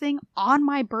very first thing on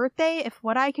my birthday, if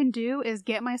what I can do is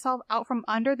get myself out from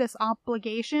under this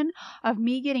obligation of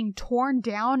me getting torn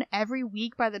down every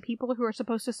week by the people who are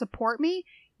supposed to support me,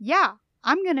 yeah,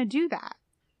 I'm gonna do that.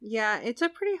 Yeah, it's a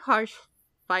pretty harsh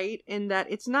fight in that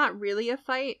it's not really a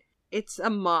fight. It's a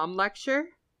mom lecture.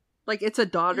 Like, it's a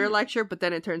daughter lecture, but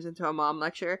then it turns into a mom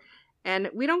lecture.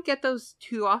 And we don't get those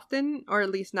too often, or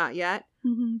at least not yet.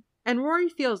 Mm-hmm. And Rory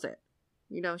feels it.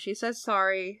 You know, she says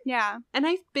sorry. Yeah. And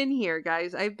I've been here,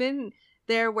 guys. I've been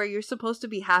there where you're supposed to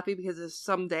be happy because it's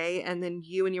someday, and then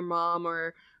you and your mom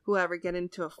or whoever get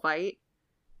into a fight.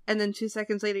 And then 2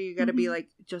 seconds later, you gotta be like,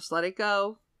 just let it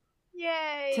go.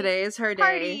 Yay. Today is her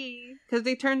day. Because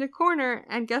they turned a corner,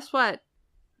 and guess what?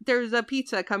 There's a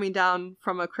pizza coming down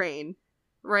from a crane.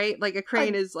 Right? Like, a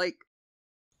crane is like...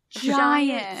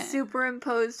 giant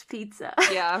superimposed pizza.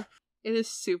 Yeah. It is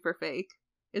super fake.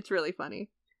 It's really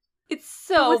funny. It's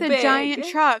so big. With a giant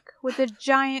truck, with a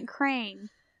giant crane.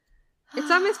 It's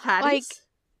on Miss Patty's. Like,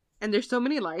 And there's so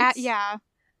many lights. Yeah.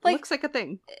 Like, looks like a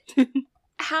thing.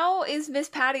 How is Miss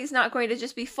Patty's not going to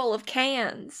just be full of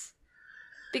cans?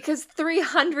 Because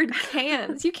 300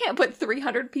 cans. You can't put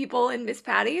 300 people in Miss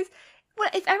Patty's.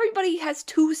 What if everybody has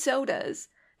 2 sodas?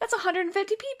 That's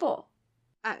 150 people.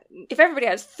 If everybody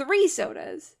has 3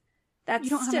 sodas, that's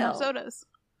You don't still have enough sodas.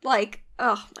 like,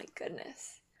 oh my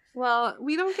goodness. Well,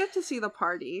 we don't get to see the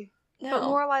party. No. But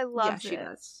Lorelai loves she it.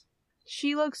 does.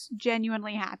 She looks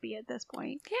genuinely happy at this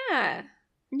point. Yeah.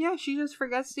 Yeah, she just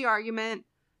forgets the argument,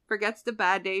 forgets the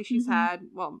bad day she's had.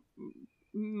 Well,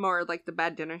 more like the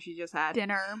bad dinner she just had.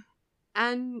 Dinner.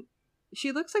 And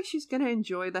she looks like she's gonna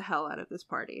enjoy the hell out of this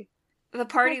party. The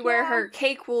party Heck where yeah. her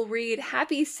cake will read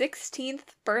 "Happy 16th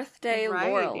birthday, Right,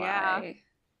 Lorelai." yeah.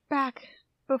 Back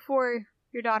before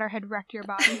your daughter had wrecked your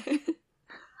body.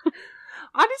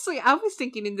 Honestly, I was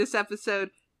thinking in this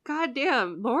episode, God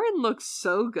damn, Lauren looks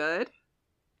so good.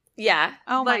 Yeah.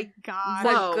 Oh Like, my god.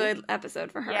 It's Whoa. a good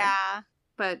episode for her. Yeah.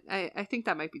 But I think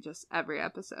that might be just every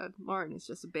episode. Lauren is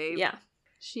just a babe. Yeah.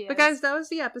 She is. But guys, that was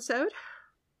the episode.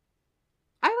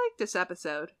 I like this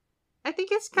episode. I think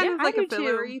it's kind Yeah, of I like a do too.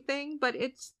 fillery thing, but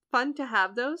it's fun to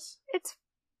have those.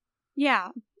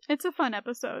 It's a fun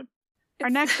episode. Our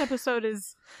It's- next episode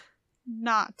is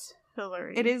not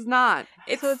Hillary. It is not.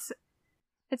 So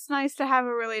it's nice to have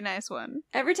a really nice one.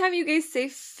 Every time you guys say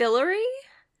fillery,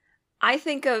 I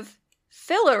think of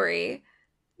Fillory,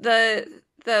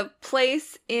 the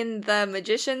place in the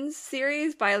Magicians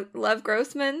series by Lev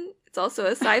Grossman. It's also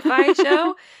a sci-fi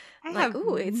show. I Like, have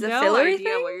ooh, it's a no fillery idea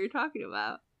thing? what you're talking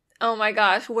about. Oh my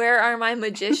gosh, where are my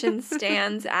magician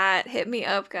stands at? Hit me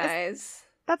up, guys.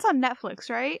 That's on Netflix,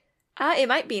 right? It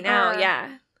might be now, Or-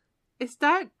 yeah. Is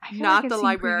that I feel not like the I've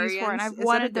seen previews for it, librarians? and I've Is that a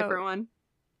wanted to- different one?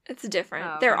 It's different.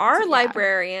 Oh, There okay. are Yeah.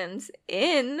 librarians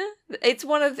in it's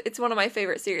one of my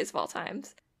favorite series of all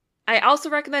times. I also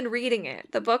recommend reading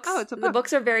it. The books Oh, it's a the book.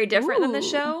 books are very different than the Ooh.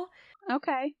 show,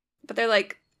 Okay. but they're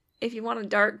like if you want a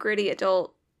dark, gritty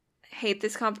adult, hate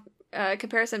this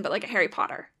comparison, but like a Harry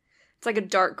Potter. It's like a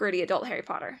dark, gritty adult Harry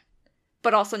Potter,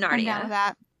 but also I'm down with Narnia.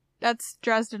 that. That's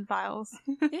Dresden Files.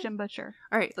 Jim Butcher.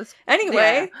 All right, let's.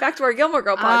 Anyway, Yeah. back to our Gilmore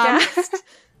Girl podcast.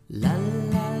 La la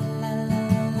la la la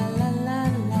la la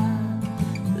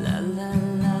la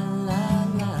la la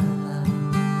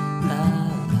la.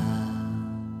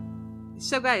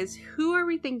 So, guys, who are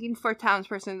we thinking for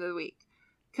Townsperson of the Week?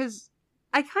 Because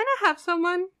I kind of have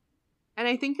someone, and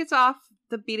I think it's off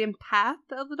the beaten path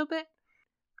a little bit.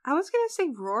 I was gonna say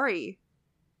Rory.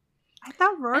 I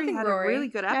thought Rory think had Rory. a really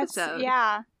good That's- episode.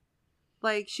 yeah.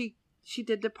 Like she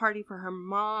did the party for her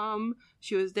mom.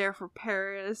 She was there for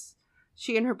Paris.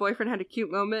 She and her boyfriend had a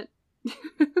cute moment.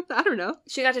 I don't know.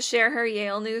 She got to share her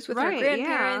Yale news with her Right,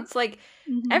 grandparents. Like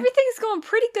Mhm. everything's going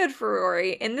pretty good for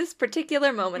Rory in this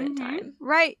particular moment in Mhm. time.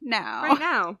 Right now. Right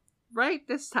now. Right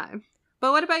this time.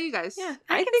 But what about you guys? Yeah,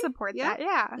 I can think support yeah. that.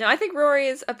 Yeah. no, I think Rory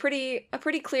is a pretty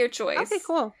clear choice. Okay,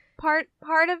 cool. Part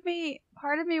of me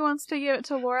wants to give it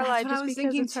to Lorelai That's what just I was because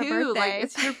thinking it's her too. birthday. Like,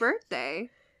 it's her birthday.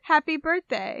 Happy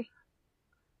birthday.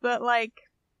 But like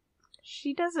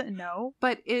she doesn't know.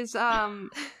 But is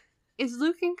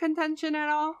Luke in contention at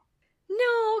all?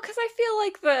 No, because I feel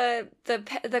like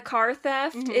the car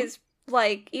theft Mhm. is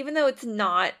like, even though it's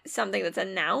not something that's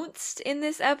announced in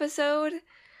this episode,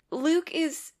 Luke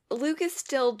is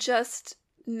still just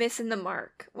missing the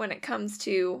mark when it comes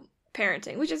to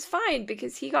parenting, which is fine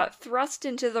because he got thrust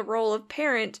into the role of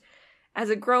parent as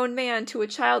a grown man to a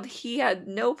child he had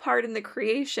no part in the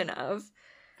creation of.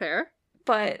 Fair.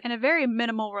 But And a very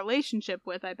minimal relationship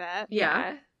with, I bet.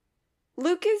 yeah.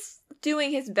 Luke is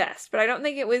doing his best, but I don't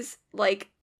think it was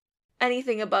like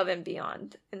anything above and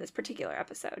beyond in this particular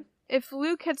episode. If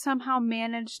Luke had somehow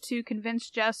managed to convince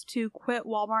Jess to quit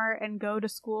Walmart and go to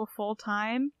school full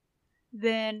time,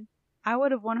 then I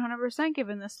would have 100%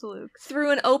 given this to Luke.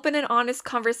 Through an open and honest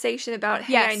conversation about,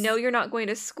 hey, I Yes. know you're not going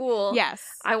to school. Yes.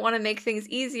 I want to make things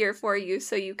easier for you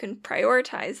so you can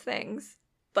prioritize things.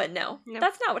 But no, Nope.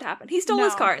 that's not what happened. He stole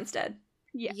his No. car instead.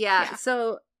 Yeah.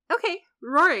 So, okay,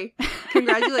 Rory,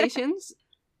 congratulations.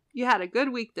 You had a good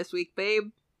week this week,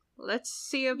 babe. Let's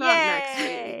see about next week.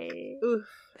 Yay. Oof.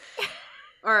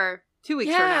 Or 2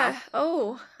 weeks from Yeah. now.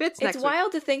 Oh, Bits it's next week.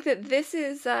 wild to think that this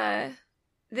is a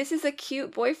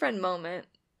cute boyfriend moment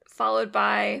followed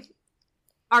by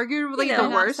Arguably You know, the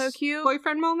not worst so cute.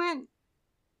 boyfriend moment.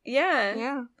 yeah.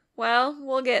 Yeah. Well,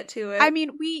 we'll get to it. I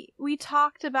mean, we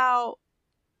talked about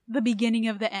the beginning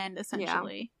of the end,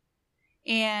 essentially.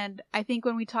 And I think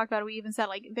when we talked about it, we even said,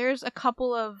 like, there's a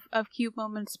couple of cute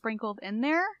moments sprinkled in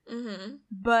there, mm-hmm.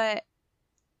 but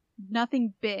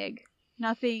nothing big.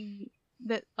 Nothing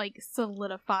that, like,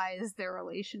 solidifies their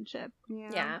relationship.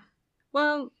 Yeah.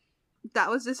 Well, that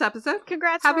was this episode.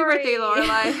 Congrats, Happy Rory. birthday,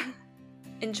 Lorelai.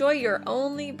 Enjoy your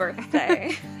only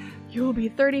birthday. You'll be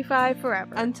 35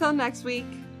 forever. Until next week,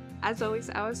 as always,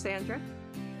 I was Sandra.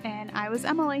 And I was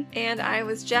Emily. And I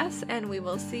was Jess, and we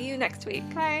will see you next week.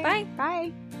 Bye. Bye.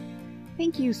 Bye.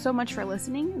 Thank you so much for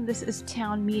listening. This is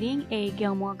Town Meeting, a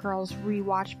Gilmore Girls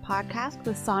rewatch podcast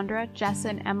with Sandra, Jess,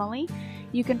 and Emily.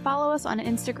 You can follow us on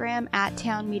Instagram at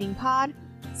Town Meeting Pod,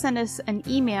 send us an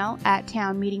email at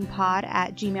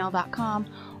townmeetingpod@gmail.com,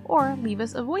 or leave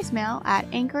us a voicemail at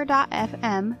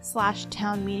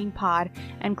anchor.fm/townmeetingpod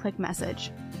and click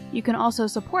message. You can also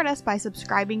support us by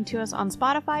subscribing to us on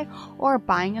Spotify or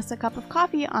buying us a cup of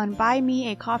coffee on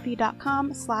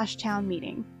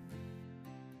buymeacoffee.com/townmeeting.